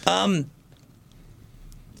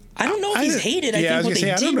 I don't know if he's hated. I think what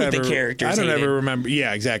they did with the characters. I don't ever remember.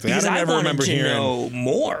 Yeah, exactly. Because I don't ever remember hearing. Know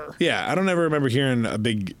more. Yeah, I don't ever remember hearing a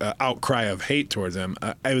big outcry of hate towards him.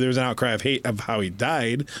 There was an outcry of hate of how he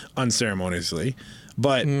died unceremoniously.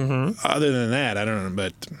 But other than that, I don't know.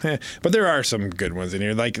 But there are some good ones in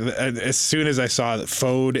here. Like as soon as I saw that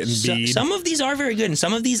Fode and Bede. Some of these are very good, and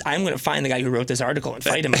some of these I'm going to find the guy who wrote this article and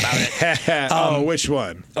fight him about it. Which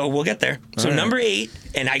one? Oh, we'll get there. So number 8,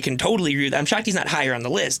 and I can totally agree with that. I'm shocked he's not higher on the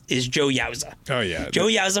list, is Joe Yowza. Oh, yeah. Joe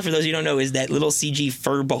Yowza, for those of you who don't know, is that little CG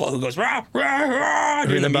furball who goes rah, rah, rah,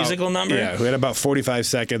 during the musical number. Yeah, who had about 45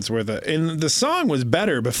 seconds worth of... And the song was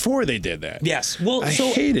better before they did that. Yes. Well, I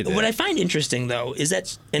hated it. What I find interesting, though, is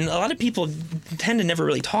that, and a lot of people tend to never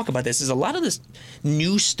really talk about this, is a lot of this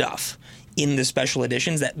new stuff in the special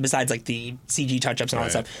editions that, besides the CG touch-ups and all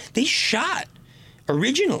that stuff, they shot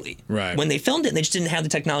originally when they filmed it, and they just didn't have the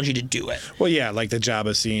technology to do it. Well, yeah, like the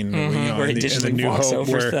Jabba scene, where he just in the New Hope,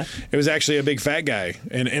 where stuff. It was actually a big fat guy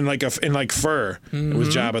in fur. It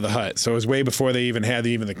was Jabba the Hutt, so it was way before they even had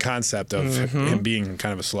the concept of him being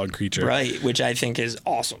kind of a slug creature, right? Which I think is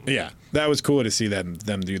awesome. Yeah, that was cool to see them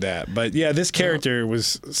do that. But yeah, this character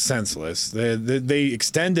was senseless. They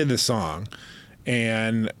extended the song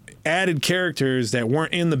and added characters that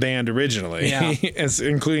weren't in the band originally,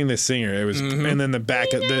 including the singer. It was, and then the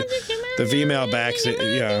female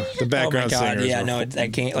the background singer. Yeah, no, I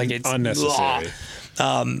can't. It's unnecessary.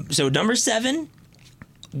 So number 7,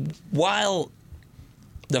 while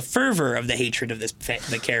the fervor of the hatred of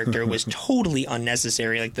the character was totally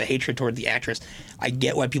unnecessary, like the hatred toward the actress, I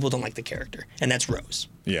get why people don't like the character, and that's Rose.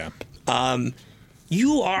 Yeah.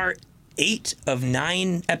 You are 8 of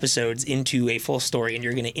 9 episodes into a full story, and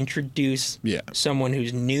you're going to introduce someone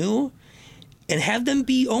who's new and have them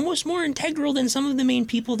be almost more integral than some of the main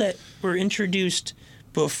people that were introduced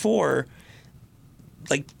before.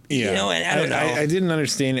 Like, you know, and I don't know. I didn't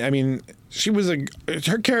understand. I mean,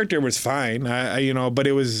 her character was fine, but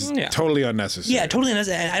it was totally unnecessary. Yeah, totally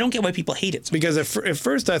unnecessary. And I don't get why people hate it. Because at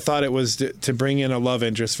first I thought it was to bring in a love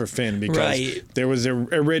interest for Finn, because there was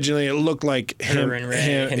originally it looked like him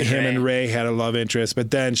and Rey had a love interest,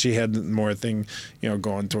 but then she had more thing,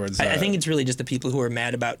 going towards. I think it's really just the people who are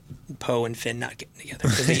mad about Poe and Finn not getting together,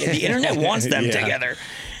 because the internet wants them together.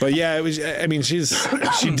 But yeah, it was. I mean, she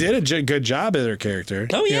did a good job at her character.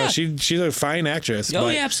 Oh yeah, she's a fine actress. Oh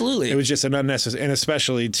yeah, absolutely. It was just an unnecessary, and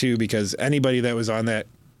especially too because anybody that was on that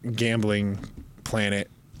gambling planet,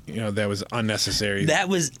 that was unnecessary. That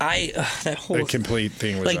was that whole complete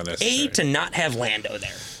thing was unnecessary. To not have Lando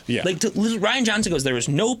there. Yeah. Rian Johnson goes, there was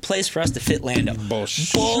no place for us to fit Lando.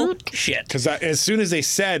 Bullshit. Because as soon as they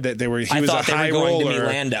said that he was a high roller, going to be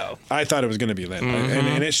Lando. I thought it was going to be Lando,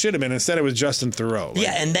 and it should have been. Instead, it was Justin Theroux.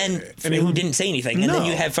 Yeah, and then who didn't say anything, and then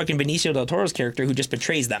you have fucking Benicio del Toro's character who just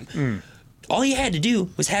betrays them. All you had to do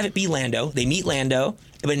was have it be Lando. They meet Lando,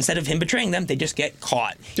 but instead of him betraying them, they just get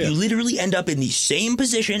caught. Yeah. You literally end up in the same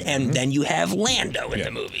position, and then you have Lando in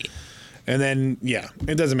the movie. And then,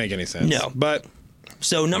 it doesn't make any sense. No. But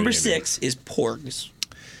so number 6 is Porgs.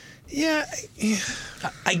 Yeah.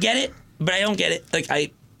 I get it, but I don't get it. Like,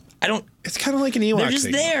 I don't... It's kind of like an Ewok They're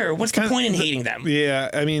just there. What's the point in hating them? Yeah,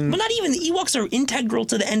 I mean... Well, not even. The Ewoks are integral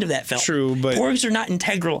to the end of that film. True, but... Porgs are not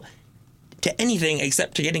integral to anything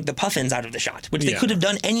except to getting the puffins out of the shot, which they could have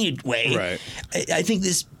done anyway. Right. I think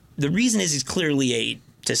the reason is clearly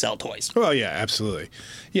to sell toys. Well, yeah, absolutely.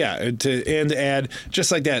 Yeah, to add,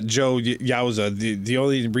 just like that, Joe Yauza, the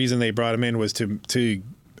only reason they brought him in was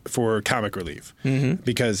for comic relief,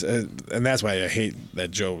 because and that's why I hate that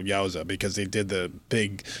Joe Yauza, because they did the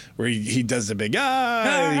big where he does the big you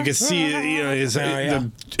can see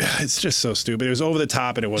it's just so stupid. It was over the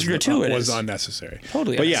top and it was unnecessary.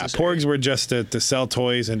 Totally. But Porgs were just to sell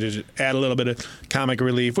toys and to add a little bit of comic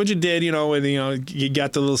relief, which it did. When you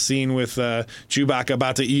got the little scene with Chewbacca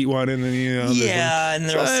about to eat one, and then and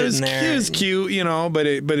they're all sitting there. It was cute, but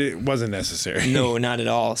it wasn't necessary. No, not at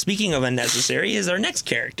all. Speaking of unnecessary, is our next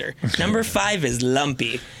character. Number 5 is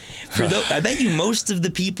Lumpy. I bet you most of the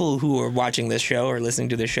people who are watching this show or listening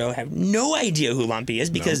to this show have no idea who Lumpy is,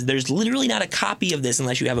 because there's literally not a copy of this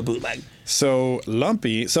unless you have a bootleg. So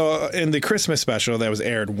Lumpy, in the Christmas special that was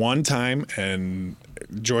aired one time, and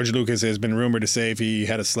George Lucas has been rumored to say if he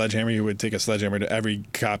had a sledgehammer, he would take a sledgehammer to every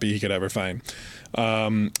copy he could ever find.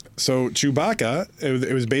 So Chewbacca,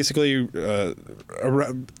 it was basically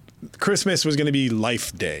Christmas was going to be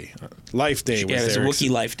Life Day. Life Day was there.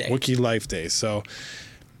 Wookiee Life Day. Wookiee Life Day. So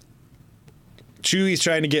Chewie's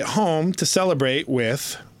trying to get home to celebrate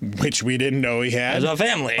with, which we didn't know he had, as a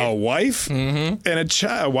family, a wife and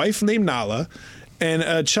a wife named Nala, and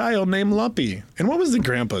a child named Lumpy. And what was the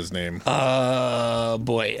grandpa's name?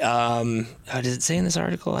 Boy. Does it say in this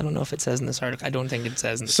article? I don't know if it says in this article. I don't think it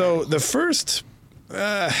says in this article. So the first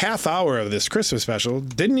half hour of this Christmas special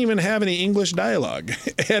didn't even have any English dialogue.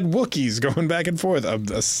 It had Wookiees going back and forth. A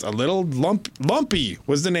little Lumpy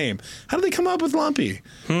was the name. How did they come up with Lumpy?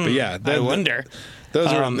 But yeah, I wonder. Those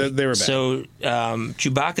they were bad. So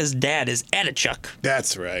Chewbacca's dad is Attichuk.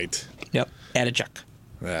 That's right. Yep, Attichuk.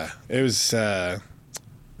 Yeah, it was the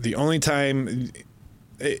only time.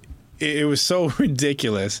 It was so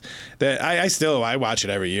ridiculous that I watch it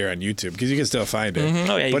every year on YouTube because you can still find it.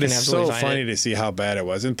 Oh yeah, you but can it's so funny to see how bad it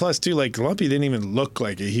was. And plus, too, like Lumpy didn't even look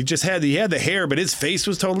like it. He just had the hair, but his face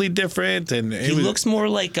was totally different, and he looks more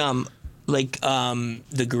like the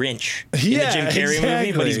Grinch in the Jim Carrey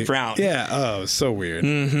movie, but he's brown. Yeah. Oh, so weird.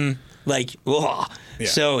 Like, whoa. Yeah.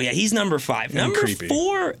 So yeah, he's number 5. Number creepy.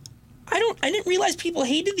 4. I didn't realize people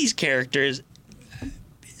hated these characters.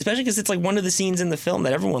 Especially because it's like one of the scenes in the film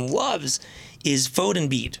that everyone loves is Foden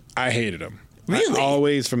Beed. I hated him. Really?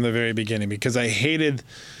 Always from the very beginning, because I hated.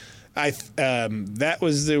 That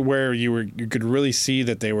was where you could really see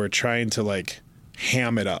that they were trying to like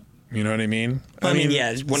ham it up. You know what I mean? I mean, yeah,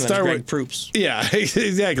 it's one of those Greg Proops. Yeah,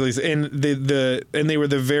 exactly. And they were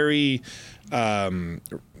the very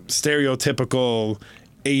stereotypical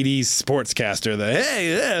 80s sportscaster and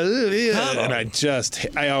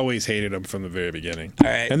I always hated them from the very beginning.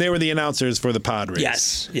 All right. And they were the announcers for the pod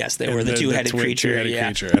race. Yes, they were the two-headed creature.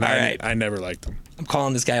 And I never liked them. I'm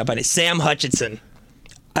calling this guy up on it. Sam Hutchinson.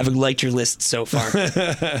 I've liked your list so far.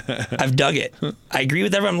 I've dug it. I agree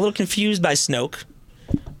with everyone. I'm a little confused by Snoke,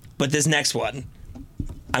 but this next one,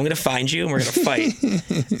 I'm going to find you and we're going to fight.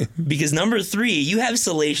 Because number 3, you have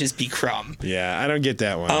Salacious B. Crumb. Yeah, I don't get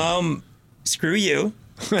that one. Screw you.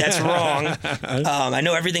 That's wrong. I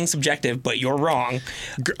know everything's subjective, but you're wrong.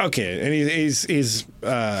 Okay, and he's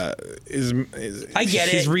I get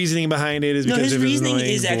it. His reasoning behind it is because his of his reasoning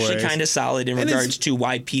annoying is actually kind of solid in regards to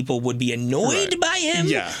why people would be annoyed by him.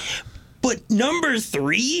 Yeah. But number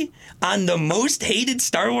 3 on the most hated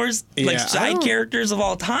Star Wars side characters of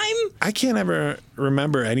all time? I can't ever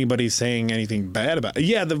remember anybody saying anything bad about it.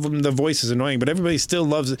 Yeah, the voice is annoying, but everybody still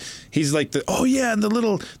loves it. He's like the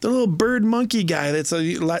little bird monkey guy that's a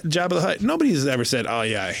Jabba the Hutt. Nobody's ever said, "Oh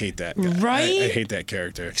yeah, I hate that guy. Right? I hate that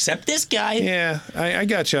character." Except this guy. Yeah, I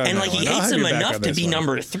got you. And like he hates him enough to be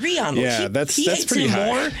number 3 on the list. Yeah, that's hates pretty him high.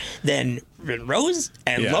 more than Rose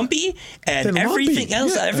and Lumpy and everything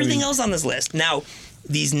else. Everything else on this list. Now,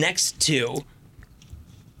 these next 2.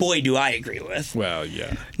 Boy, do I agree with. Well,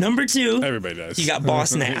 yeah. Number 2. Everybody does. You got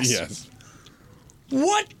Boss Nass. Yes.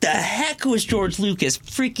 What the heck was George Lucas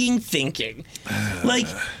freaking thinking? Like,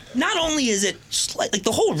 not only is it like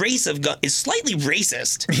the whole race of gun is slightly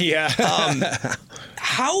racist. Yeah.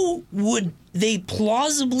 How would they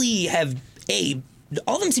plausibly have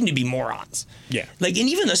all of them seem to be morons. Yeah. Like, and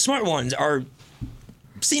even the smart ones are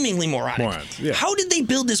seemingly moronic. Yeah. How did they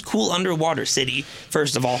build this cool underwater city,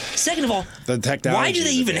 first of all? Second of all, the technology. Why do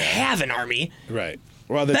they even have an army? Right.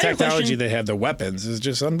 Well, the technology they have, the weapons, is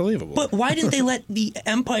just unbelievable. But why didn't they let the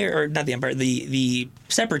Empire, or not the Empire, the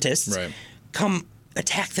Separatists come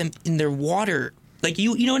attack them in their water? Like,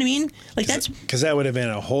 you know what I mean? Like, that's... Because that would have been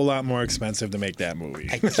a whole lot more expensive to make that movie.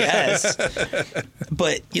 I guess.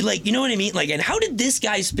 But, you know what I mean? Like, and how did this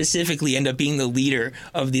guy specifically end up being the leader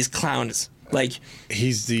of these clowns? Like...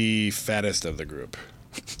 He's the fattest of the group.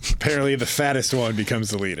 Apparently the fattest one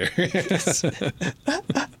becomes the leader.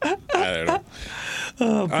 I don't know.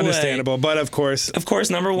 Oh, boy. Understandable, but of course,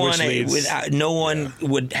 number 1, no one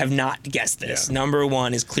would have not guessed this. Yeah. Number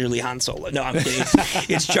 1 is clearly Han Solo. No, I'm kidding.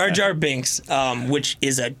 It's Jar Jar Binks, which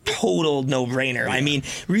is a total no-brainer. Yeah. I mean,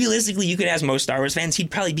 realistically, you could ask most Star Wars fans, he'd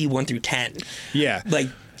probably be 1 through 10. Yeah. Like,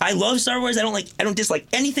 I love Star Wars. I don't dislike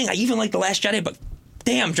anything. I even like The Last Jedi, but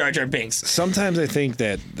damn, Jar Jar Binks. Sometimes I think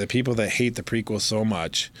that the people that hate the prequel so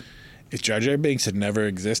much, if Jar Jar Binks had never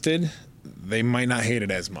existed, they might not hate it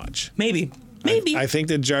as much. Maybe. I think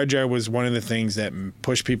that Jar Jar was one of the things that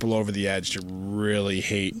pushed people over the edge to really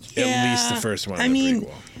hate at least the first one.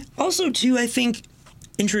 Prequel. Also, too, I think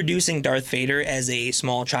introducing Darth Vader as a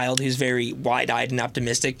small child who's very wide-eyed and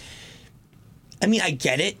optimistic. I mean, I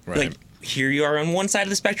get it. Right. Like, here you are on one side of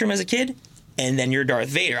the spectrum as a kid, and then you're Darth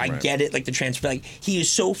Vader. I get it. Like, the transfer. Like, he is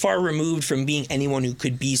so far removed from being anyone who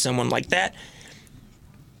could be someone like that.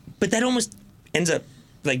 But that almost ends up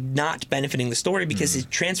like not benefiting the story because his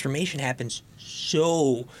transformation happens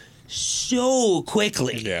so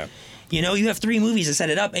quickly. Yeah. You know, you have 3 movies to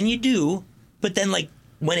set it up, and you do, but then like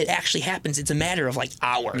when it actually happens, it's a matter of like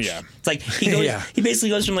hours. Yeah. It's like he goes he basically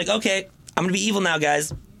goes from like, okay, I'm gonna be evil now,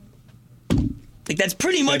 guys. Like that's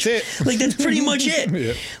pretty much it. Like that's pretty much it.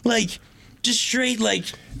 Yeah. Like just straight like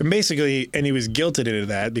and basically, and he was guilted into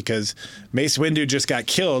that because Mace Windu just got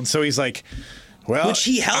killed, so he's like, well, which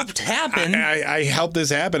he helped happen. I helped this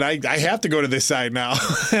happen. I have to go to this side now.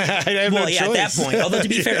 I have no choice. At that point. Although to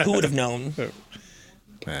be fair, who would have known?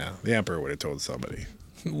 Yeah, the Emperor would have told somebody.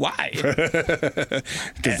 Why?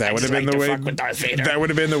 Because that would have been the way. That would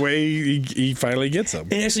have been the way he finally gets them.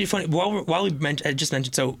 And actually, funny. While we just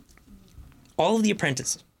mentioned, so all of the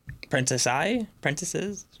apprentices, his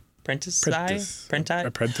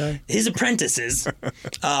apprentices,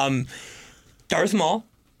 Darth Maul,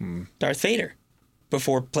 Darth Vader.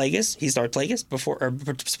 Before Plagueis, he's Darth Plagueis. Before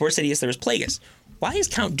Sidious, there was Plagueis. Why is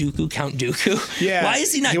Count Dooku? Yeah. Why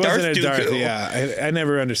is he not Darth Dooku? Yeah, I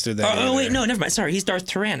never understood that. Oh, wait, no, never mind. Sorry, he's Darth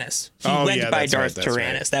Tyrannus. He went by Darth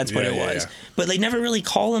Tyrannus. That's what it was. Yeah. But they never really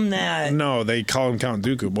call him that. No, they call him Count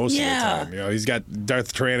Dooku most of the time. You know, he's got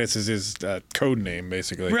Darth Tyrannus as his code name,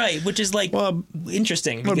 basically. Right, which is like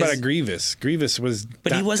interesting. What about a Grievous? Grievous was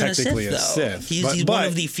but he wasn't technically a Sith. He's one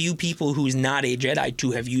of the few people who's not a Jedi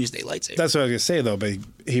to have used a lightsaber. That's what I was gonna say though. But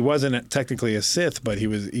he wasn't technically a Sith, but he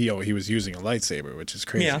was using a lightsaber, which is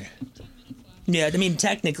crazy. Yeah. I mean,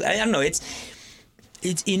 technically, I don't know. It's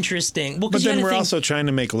interesting. Well, but then we're also trying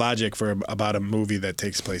to make logic about a movie that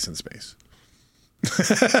takes place in space. You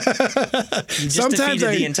just defeated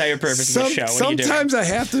the entire purpose of the show. Sometimes I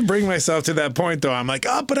have to bring myself to that point, though. I'm like,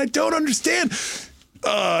 but I don't understand.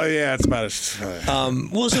 Oh yeah, it's about here's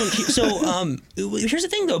the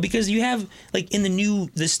thing though, because you have like in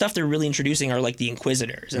the stuff they're really introducing are like the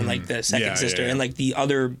Inquisitors and like the Second Sister and like the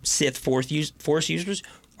other Sith Force users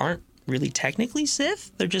aren't really technically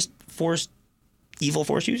Sith. They're just evil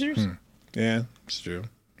Force users. Yeah, it's true.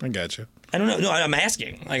 I got you. I don't know. No, I'm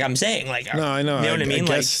asking. Like, I'm saying, like, no, I know. You know what I mean? I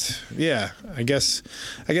guess, yeah. I guess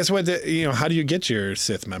what how do you get your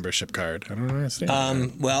Sith membership card? I don't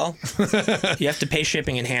understand. Well, you have to pay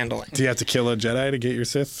shipping and handling. Do you have to kill a Jedi to get your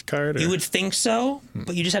Sith card? Or? You would think so,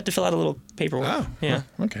 but you just have to fill out a little paperwork. Oh, yeah.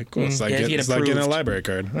 Okay, cool. It's like getting a library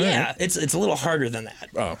card. All yeah, right. it's a little harder than that.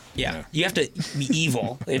 Oh, yeah. You have to be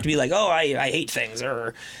evil. You have to be like, oh, I hate things,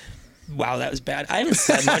 or wow, that was bad. I haven't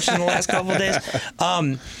said much in the last couple of days.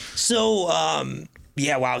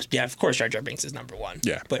 Yeah, wow. Yeah, of course Jar Jar Binks is number one.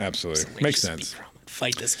 Yeah, but absolutely. Makes sense.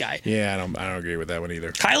 Fight this guy. Yeah, I don't agree with that one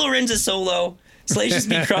either. Kylo Ren's a Solo. Salacious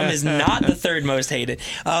B. Crumb is not the third most hated.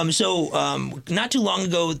 Not too long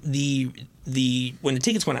ago, when the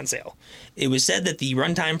tickets went on sale, it was said that the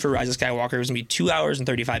runtime for Rise of Skywalker was going to be 2 hours and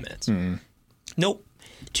 35 minutes. Mm-hmm. Nope.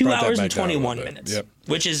 2 hours and 21 minutes, yep.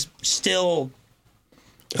 Which is still...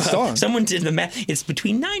 someone did the math. It's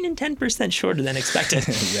between 9 and 10% shorter than expected.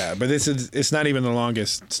 Yeah, but it's not even the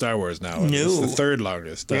longest Star Wars now. No. It's the third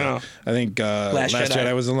longest. I think Last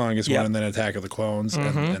Jedi was the longest one, and then Attack of the Clones,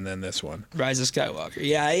 and then this one. Rise of Skywalker.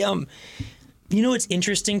 Yeah, you know what's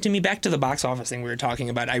interesting to me? Back to the box office thing we were talking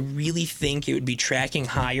about. I really think it would be tracking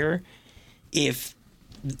higher if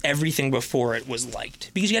everything before it was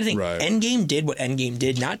liked. Because you got to think, Endgame did what Endgame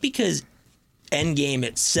did, not because Endgame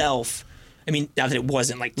itself... I mean, not that it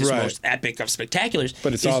wasn't like this most epic of spectaculars.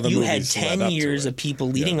 But it's all the movies. You had 10 years of people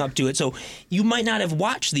leading up to it. So you might not have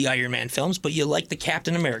watched the Iron Man films, but you like the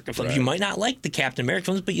Captain America films. Right. You might not like the Captain America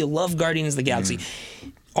films, but you love Guardians of the Galaxy.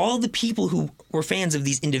 All the people who were fans of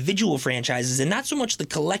these individual franchises, and not so much the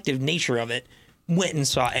collective nature of it, went and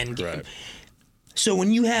saw Endgame. Right. So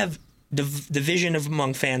when you have division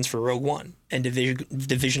among fans for Rogue One and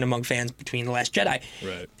division among fans between The Last Jedi...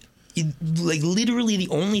 Right. Like literally the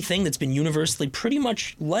only thing that's been universally pretty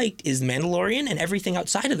much liked is The Mandalorian and everything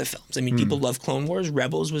outside of the films. I mean, people love Clone Wars.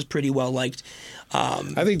 Rebels was pretty well liked.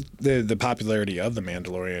 I think the popularity of The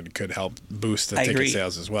Mandalorian could help boost the ticket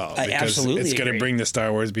sales as well. Because absolutely it's going to bring the Star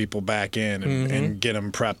Wars people back in and get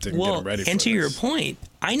them prepped and get them ready for it. And to your point,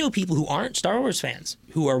 I know people who aren't Star Wars fans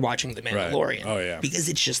who are watching The Mandalorian. Right. Oh, yeah. Because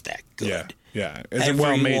it's just that good. Yeah. Yeah, it's a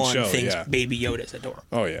well-made show. Thinks Baby Yoda's adorable.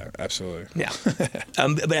 Oh yeah, absolutely. Yeah,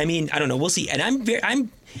 but I mean, I don't know. We'll see. And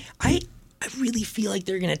I really feel like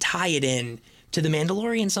they're gonna tie it in to The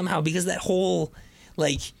Mandalorian somehow because that whole,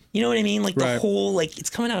 like, you know what I mean? Like the whole, like, it's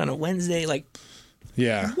coming out on a Wednesday, like.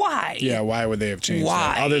 Yeah. Why? Yeah, why would they have changed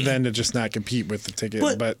that? Other than to just not compete with the ticket.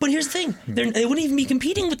 But here's the thing. They wouldn't even be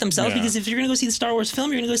competing with themselves because if you're going to go see the Star Wars film,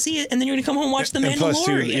 you're going to go see it, and then you're going to come home and watch The Mandalorian. Plus,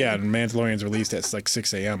 Mandalorian's released at like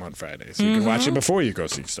 6 a.m. on Friday, so you can watch it before you go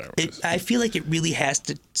see Star Wars. I feel like it really has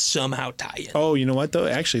to somehow tie in. Oh, you know what, though?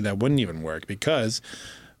 Actually, that wouldn't even work because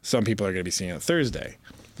some people are going to be seeing it Thursday.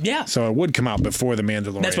 Yeah. So it would come out before The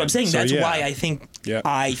Mandalorian. That's what I'm saying. So, that's why I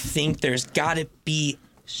think there's got to be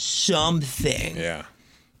something. Yeah.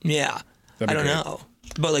 Yeah, I don't know.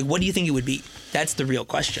 But, like, what do you think it would be? That's the real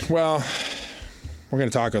question. Well, we're going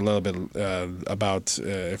to talk a little bit about,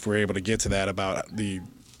 if we're able to get to that, about the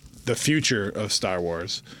future of Star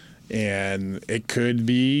Wars. And it could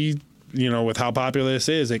be, with how popular this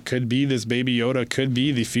is, it could be this Baby Yoda could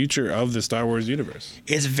be the future of the Star Wars universe.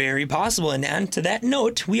 It's very possible. And to that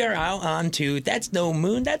note, we are out on to That's No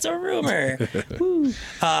Moon, That's a Rumor. Woo.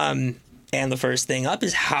 And the first thing up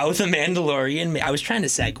is how The Mandalorian... I was trying to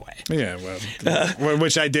segue. Yeah, well,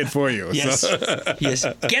 which I did for you. Yes. So. Yes.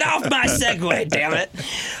 Get off my segue, damn it.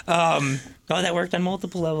 That worked on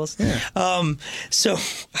multiple levels. Yeah. So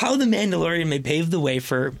how The Mandalorian may pave the way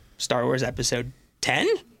for Star Wars Episode 10?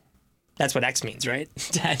 That's what X means, right?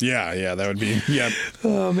 Yeah, that would be... Yeah.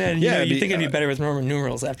 Oh, man. You think it'd be better with Roman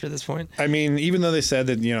numerals after this point. I mean, even though they said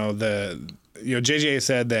that, JJ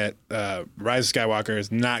said that Rise of Skywalker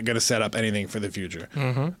is not going to set up anything for the future.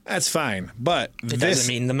 Mm-hmm. That's fine, but it doesn't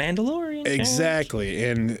mean The Mandalorian. Exactly,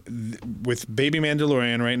 and with Baby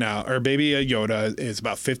Mandalorian right now, or Baby Yoda is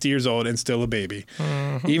about 50 years old and still a baby.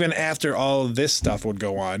 Mm-hmm. Even after all of this stuff would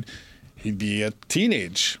go on, he'd be a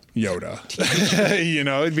teenage Yoda.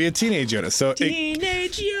 It'd be a teenage Yoda. So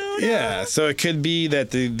teenage Yoda. Yeah, so it could be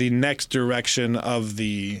that the next direction of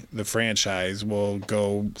the franchise will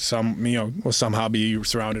go will somehow be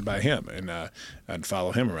surrounded by him and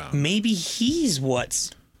follow him around. Maybe he's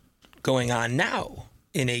what's going on now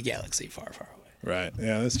in a galaxy far, far away. Right.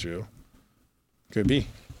 Yeah, that's true. Could be.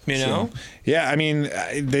 Yeah, I mean,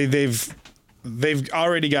 they've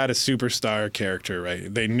already got a superstar character,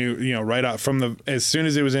 right? They knew, right out from as soon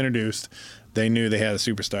as it was introduced, they knew they had a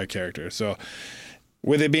superstar character. So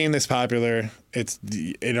with it being this popular,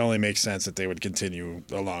 it only makes sense that they would continue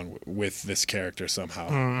along with this character somehow.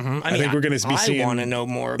 Mm-hmm. I think we're going to be seeing. I want to know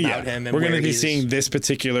more about him. And we're going to be seeing this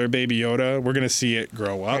particular Baby Yoda. We're going to see it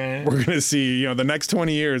grow up. We're going to see, the next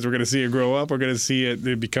 20 years, we're going to see it grow up. We're going to see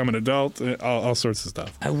it become an adult. All sorts of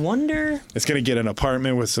stuff. I wonder. It's going to get an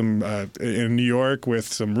apartment with some in New York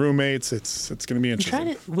with some roommates. It's going to be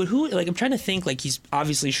interesting. I'm trying to think. Like, he's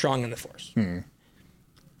obviously strong in the Force.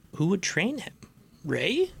 Who would train him?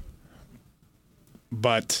 Rey?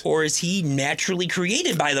 Or is he naturally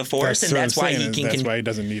created by the Force, and that's why That's why he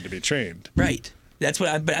doesn't need to be trained. Right. That's what.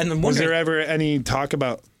 I'm wondering. Was there ever any talk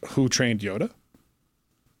about who trained Yoda?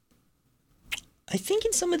 I think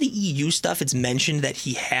in some of the EU stuff, it's mentioned that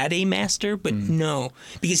he had a master, but no,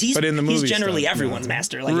 because he's generally everyone's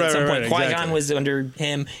master. Like at some point, Qui-Gon was under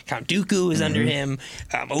him, Count Dooku was under him,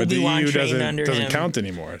 Obi-Wan trained under him. Doesn't count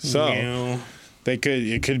anymore. So. No.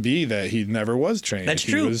 It could be that he never was trained. That's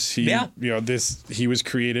true. He was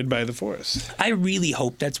created by the Force. I really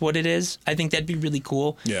hope that's what it is. I think that'd be really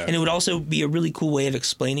cool. Yeah. And it would also be a really cool way of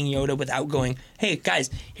explaining Yoda without going, hey, guys,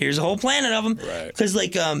 here's a whole planet of them. Right. Because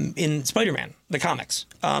in Spider-Man, the comics,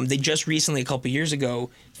 they just recently, a couple years ago,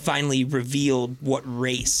 finally revealed what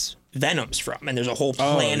race Venom's from, and there's a whole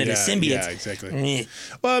planet of symbiotes. Yeah, exactly.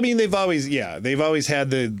 Well, I mean, they've always had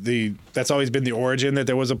the that's always been the origin, that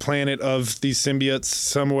there was a planet of these symbiotes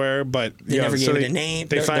somewhere, but they never gave it a name.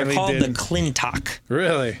 They're called the Clintock.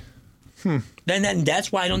 Really? Then that's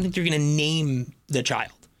why I don't think they're going to name the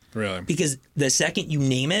child. Really? Because the second you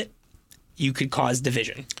name it, you could cause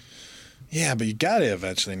division. Yeah, but you got to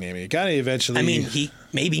eventually name it. You got to eventually. I mean,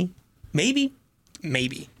 maybe.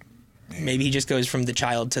 Maybe he just goes from the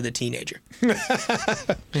child to the teenager.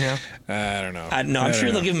 I don't know. I'm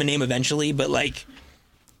sure they'll give him a name eventually, but like,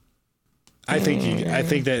 I think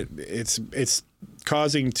that it's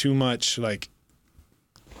causing too much like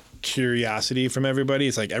curiosity from everybody.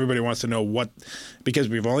 It's like everybody wants to know because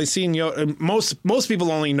we've only seen Yoda. Most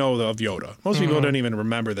people only know of Yoda. Most people don't even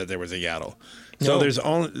remember that there was a Yaddle. So there's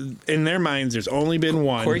only, in their minds, there's only been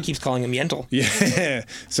one. Corey keeps calling him Yentl. Yeah.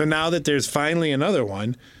 So now that there's finally another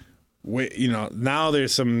one. Now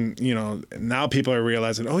there's some, now people are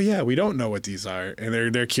realizing, oh yeah, we don't know what these are, and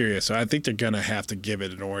they're curious. So I think they're gonna have to give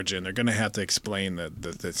it an origin. They're gonna have to explain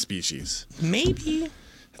the species. Maybe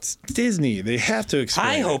it's Disney. They have to explain.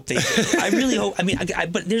 I hope they do. I really hope. I mean,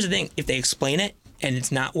 but there's the thing: if they explain it and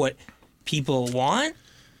it's not what people want,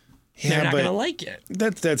 they're not gonna like it.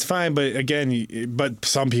 That's fine. But again,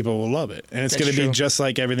 some people will love it, and it's gonna be just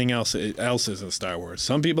like everything else is in Star Wars.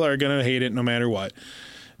 Some people are gonna hate it no matter what.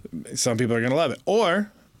 Some people are going to love it.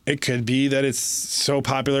 Or it could be that it's so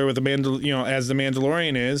popular with as the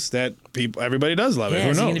Mandalorian is, that everybody does love it. Who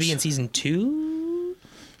knows? Is he going to be in season 2?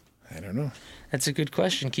 I don't know. That's a good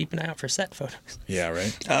question. Keep an eye out for set photos. Yeah,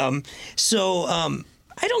 right. I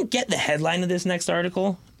don't get the headline of this next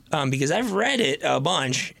article because I've read it a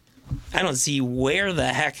bunch. I don't see where the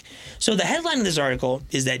heck. So the headline of this article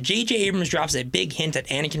is that J.J. Abrams drops a big hint that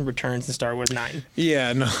Anakin returns in Star Wars 9.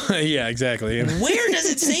 Yeah, no, yeah, exactly. Where does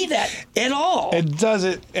it say that at all? It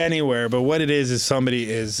doesn't anywhere. But what it is somebody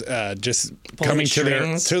is just coming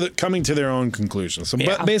to their own conclusions. So,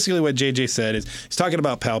 but basically, what J.J. said is he's talking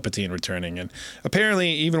about Palpatine returning, and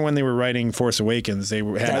apparently, even when they were writing Force Awakens, they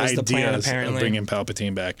had ideas of bringing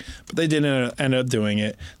Palpatine back, but they didn't end up doing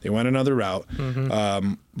it. They went another route.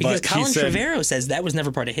 Because Colin Trevorrow says that was never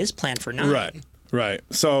part of his plan for 9. Right.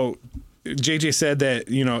 So JJ said that,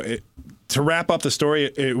 to wrap up the story,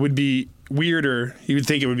 it would be weirder. He would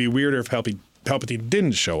think it would be weirder if Palpatine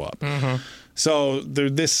didn't show up. So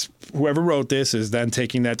whoever wrote this is then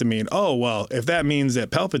taking that to mean, oh, well, if that means that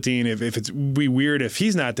Palpatine, if it's be weird if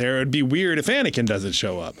he's not there, it'd be weird if Anakin doesn't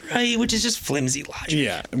show up. Right, which is just flimsy logic.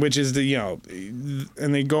 Yeah, which is and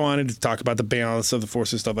they go on to talk about the balance of the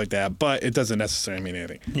Force and stuff like that, but it doesn't necessarily mean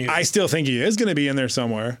anything. Yeah. I still think he is going to be in there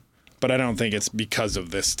somewhere, but I don't think it's because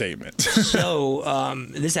of this statement. So,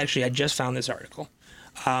 I just found this article.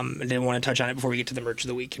 I didn't want to touch on it before we get to the merch of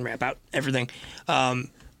the week and wrap out everything.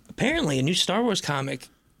 Apparently, a new Star Wars comic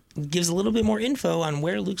gives a little bit more info on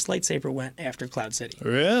where Luke's lightsaber went after Cloud City.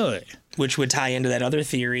 Really? Which would tie into that other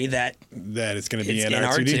theory that it's going to be in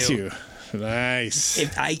R2-D2.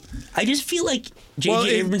 Nice. I just feel like J.J.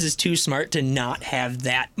 Abrams is too smart to not have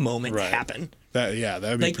that moment happen. That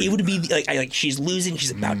would be like it would be like she's losing,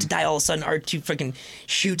 she's about to die. All of a sudden, R2 freaking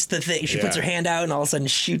shoots the thing. She puts her hand out, and all of a sudden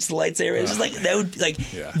shoots the lightsaber. It's just like that would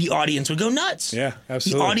the audience would go nuts. Yeah,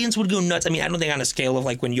 absolutely. The audience would go nuts. I mean, I don't think on a scale of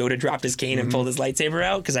like when Yoda dropped his cane and pulled his lightsaber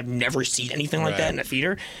out, because I've never seen anything like that in a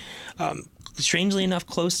theater. Strangely enough,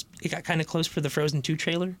 it got kind of close for the Frozen 2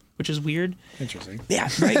 trailer. which is weird. Interesting. Yeah,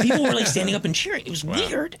 right. People were like standing up and cheering. It was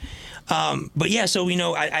weird. But yeah, so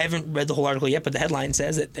I haven't read the whole article yet, but the headline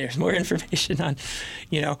says that there's more information on,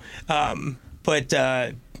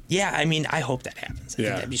 yeah, I mean, I hope that happens. I think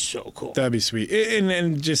that'd be so cool. That'd be sweet.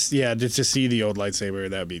 And just to see the old lightsaber,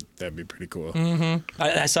 that'd be pretty cool. Mm-hmm.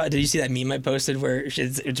 I saw. Did you see that meme I posted where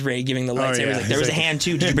it's Rey giving the lightsaber? Like, there was a hand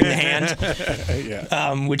too. Did you bring the hand?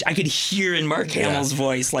 Yeah. Which I could hear in Mark Hamill's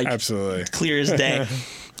voice, like absolutely clear as day.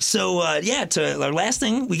 So to our last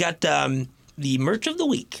thing, we got the merch of the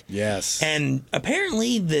week. Yes. And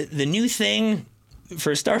apparently the new thing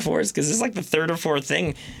for Star Wars, because it's like the third or fourth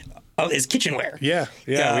thing. Oh, is kitchenware. Yeah.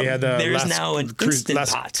 We had there's now an Instant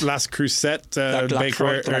Pot. Las Crusette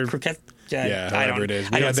bakeware. Whatever it is.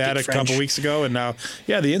 We had that a couple weeks ago, and now,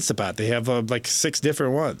 the Instant Pot. They have like 6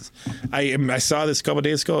 different ones. I saw this a couple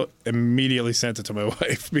days ago, immediately sent it to my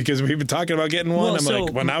wife because we've been talking about getting one.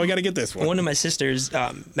 Well, now we got to get this one. One of my sisters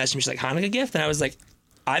messaged me, she's like, Hanukkah gift? And I was like,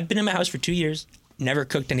 I've been in my house for 2 years, never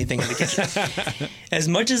cooked anything in the kitchen. As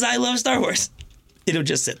much as I love Star Wars, it'll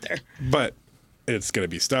just sit there. But it's going to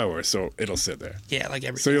be Star Wars, so it'll sit there. Yeah, like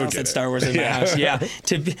everything else that's Star Wars in my house. Yeah.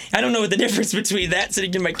 I don't know what the difference between that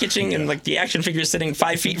sitting in my kitchen and like the action figure sitting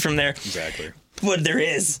 5 feet from there. Exactly. But there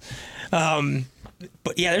is.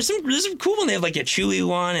 But yeah, there's some cool one. They have like a Chewie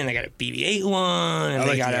one, and they got a BB-8 one. And I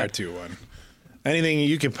like the R2 one. Anything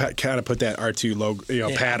you can kind of put that R2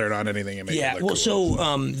 logo, pattern on anything and make it look cool.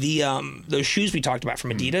 So those shoes we talked about from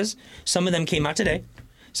Adidas, some of them came out today.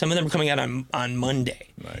 Some of them are coming out on Monday.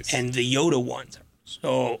 Nice. And the Yoda ones are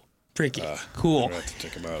so freaking cool. I'm going to have to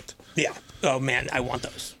check them out. Yeah. Oh, man, I want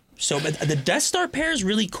those. So, but the Death Star pair is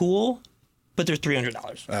really cool, but they're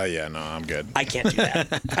 $300. Oh, yeah, no, I'm good. I can't do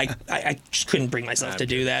that. I just couldn't bring myself to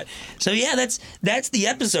do that. So, yeah, that's the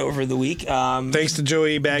episode for the week. Thanks to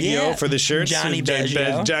Joey Baggio for the shirts. Johnny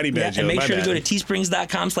Baggio. Johnny Baggio. And make sure to go to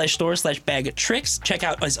teesprings.com/store/bag-of-tricks. Check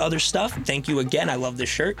out his other stuff. Thank you again. I love this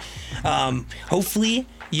shirt. Hopefully,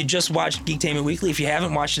 you just watched Geektainment Weekly. If you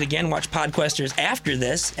haven't watched it again, watch Podquesters after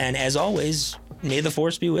this. And as always, may the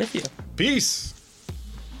Force be with you. Peace.